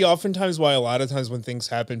that's oftentimes why a lot of times when things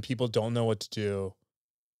happen, people don't know what to do,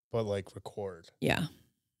 but like record. Yeah.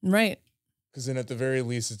 Right. Because then at the very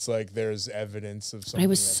least, it's like there's evidence of something. I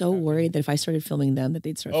was so worried that if I started filming them, that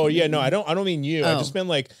they'd start. Oh yeah, no, I don't mean you. I just meant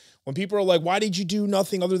like when people are like, "Why did you do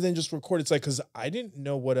nothing other than just record?" It's like because I didn't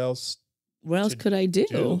know what else. What else could I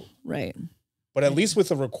do? Right. But at least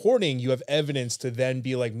with a recording, you have evidence to then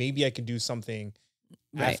be like, maybe I can do something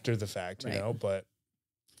after the fact, you know. But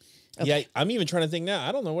yeah, I'm even trying to think now.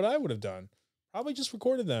 I don't know what I would have done. Probably just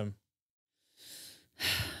recorded them.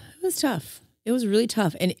 It was tough. It was really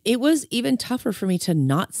tough. And it was even tougher for me to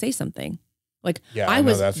not say something. Like I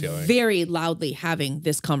was very loudly having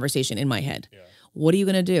this conversation in my head. Yeah. What are you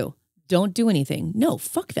going to do? Don't do anything. No,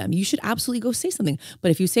 fuck them. You should absolutely go say something.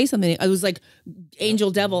 But if you say something, I was like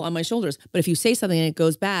angel devil on my shoulders. But if you say something and it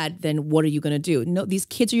goes bad, then what are you going to do? No, these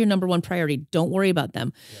kids are your number one priority. Don't worry about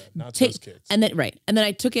them. Yeah, not those kids. And then, And then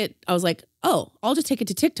I took it. I was like, oh, I'll just take it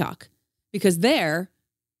to TikTok because there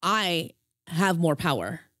I have more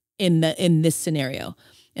power in this scenario.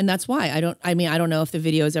 And that's why I don't know if the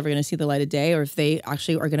video is ever going to see the light of day or if they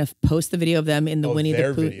actually are going to post the video of them in the Winnie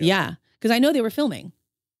the Pooh. Yeah. Because I know they were filming.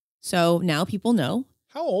 So now people know.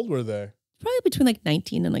 How old were they? Probably between like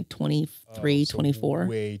 19 and like 23, 24.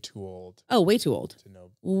 Way too old. Oh, way too old. To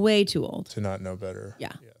know. Way too old. To not know better.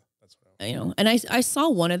 Yeah. Yeah. That's what I know. And I saw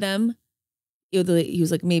one of them. He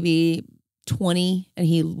was like maybe 20 and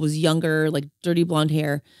he was younger, like dirty blonde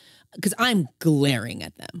hair. Because I'm glaring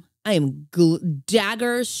at them. I am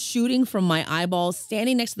daggers shooting from my eyeballs,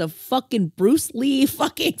 standing next to the fucking Bruce Lee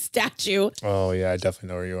fucking statue. Oh, yeah, I definitely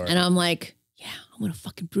know where you are. And I'm like, yeah, I'm going to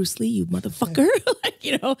fucking Bruce Lee, you motherfucker.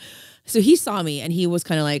 Like, So he saw me and he was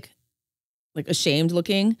kind of like ashamed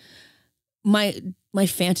looking. My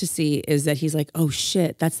fantasy is that he's like, oh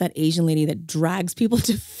shit, that's that Asian lady that drags people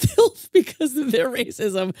to filth because of their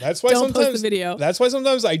racism. That's why Don't post the video. That's why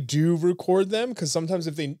sometimes I do record them because sometimes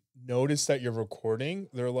if they notice that you're recording,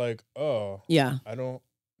 they're like, oh, yeah,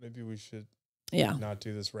 maybe we should not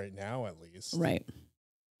do this right now at least. Right.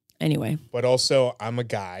 Anyway. But also I'm a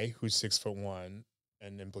guy who's 6'1"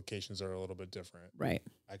 and implications are a little bit different. Right.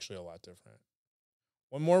 Actually a lot different.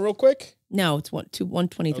 One more real quick? No, it's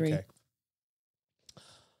 123. Okay.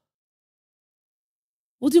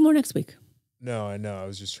 We'll do more next week. No, I know. I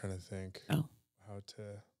was just trying to think how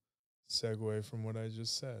to segue from what I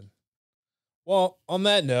just said. Well, on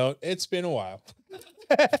that note, it's been a while.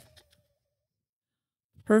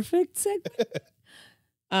 Perfect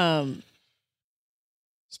segment.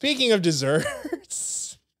 Speaking of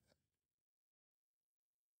desserts.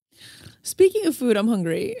 Speaking of food, I'm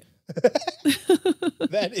hungry.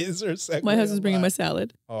 That is our segment. My husband's bringing my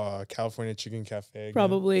salad. Oh, California Chicken Cafe. Again.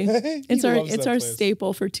 Probably. It's our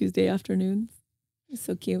staple for Tuesday afternoons. He's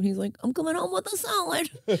so cute. He's like, I'm coming home with a salad.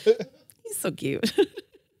 He's so cute.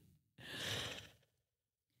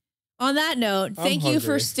 On that note, thank you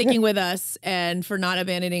for sticking with us and for not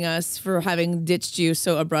abandoning us, for having ditched you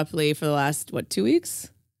so abruptly for the last, 2 weeks?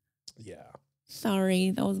 Yeah.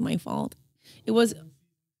 Sorry, that was my fault. It was...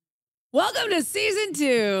 Welcome to season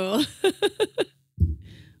 2.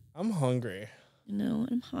 I'm hungry. No,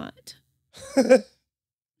 I'm hot.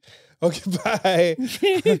 Okay, bye.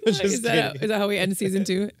 Is that how we end season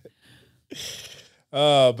 2?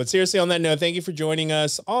 But seriously, on that note, thank you for joining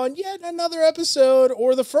us on yet another episode,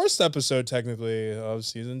 or the first episode, technically, of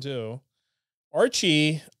season 2.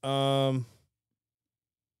 Archie, you're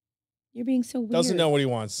being so weird. Doesn't know what he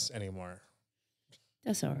wants anymore.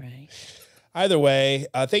 That's all right. Either way,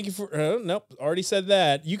 thank you for... nope, already said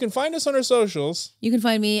that. You can find us on our socials. You can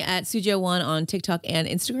find me at Suji01 on TikTok and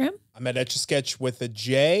Instagram. I'm at Etch-a-Sketch with a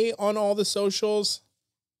J on all the socials.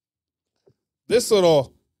 This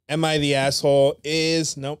little Am I the Asshole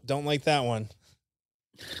is... Nope, don't like that one.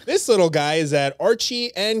 This little guy is at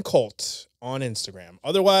Archie and Colt on Instagram.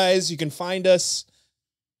 Otherwise, you can find us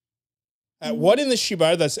at What in the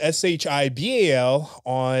Shibal, that's Shibal,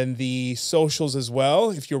 on the socials as well.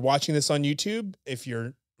 If you're watching this on YouTube, if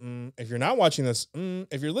you're not watching this,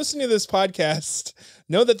 if you're listening to this podcast,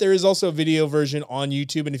 know that there is also a video version on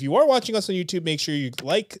YouTube. And if you are watching us on YouTube, make sure you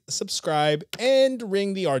like, subscribe, and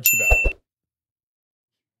ring the Archie bell.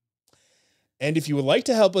 And if you would like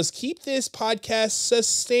to help us keep this podcast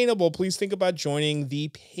sustainable, please think about joining the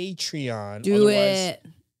Patreon. Do it.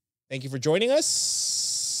 Thank you for joining us.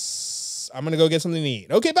 I'm going to go get something to eat.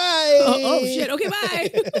 Okay, bye. Oh shit. Okay, bye.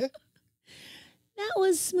 That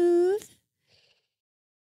was smooth.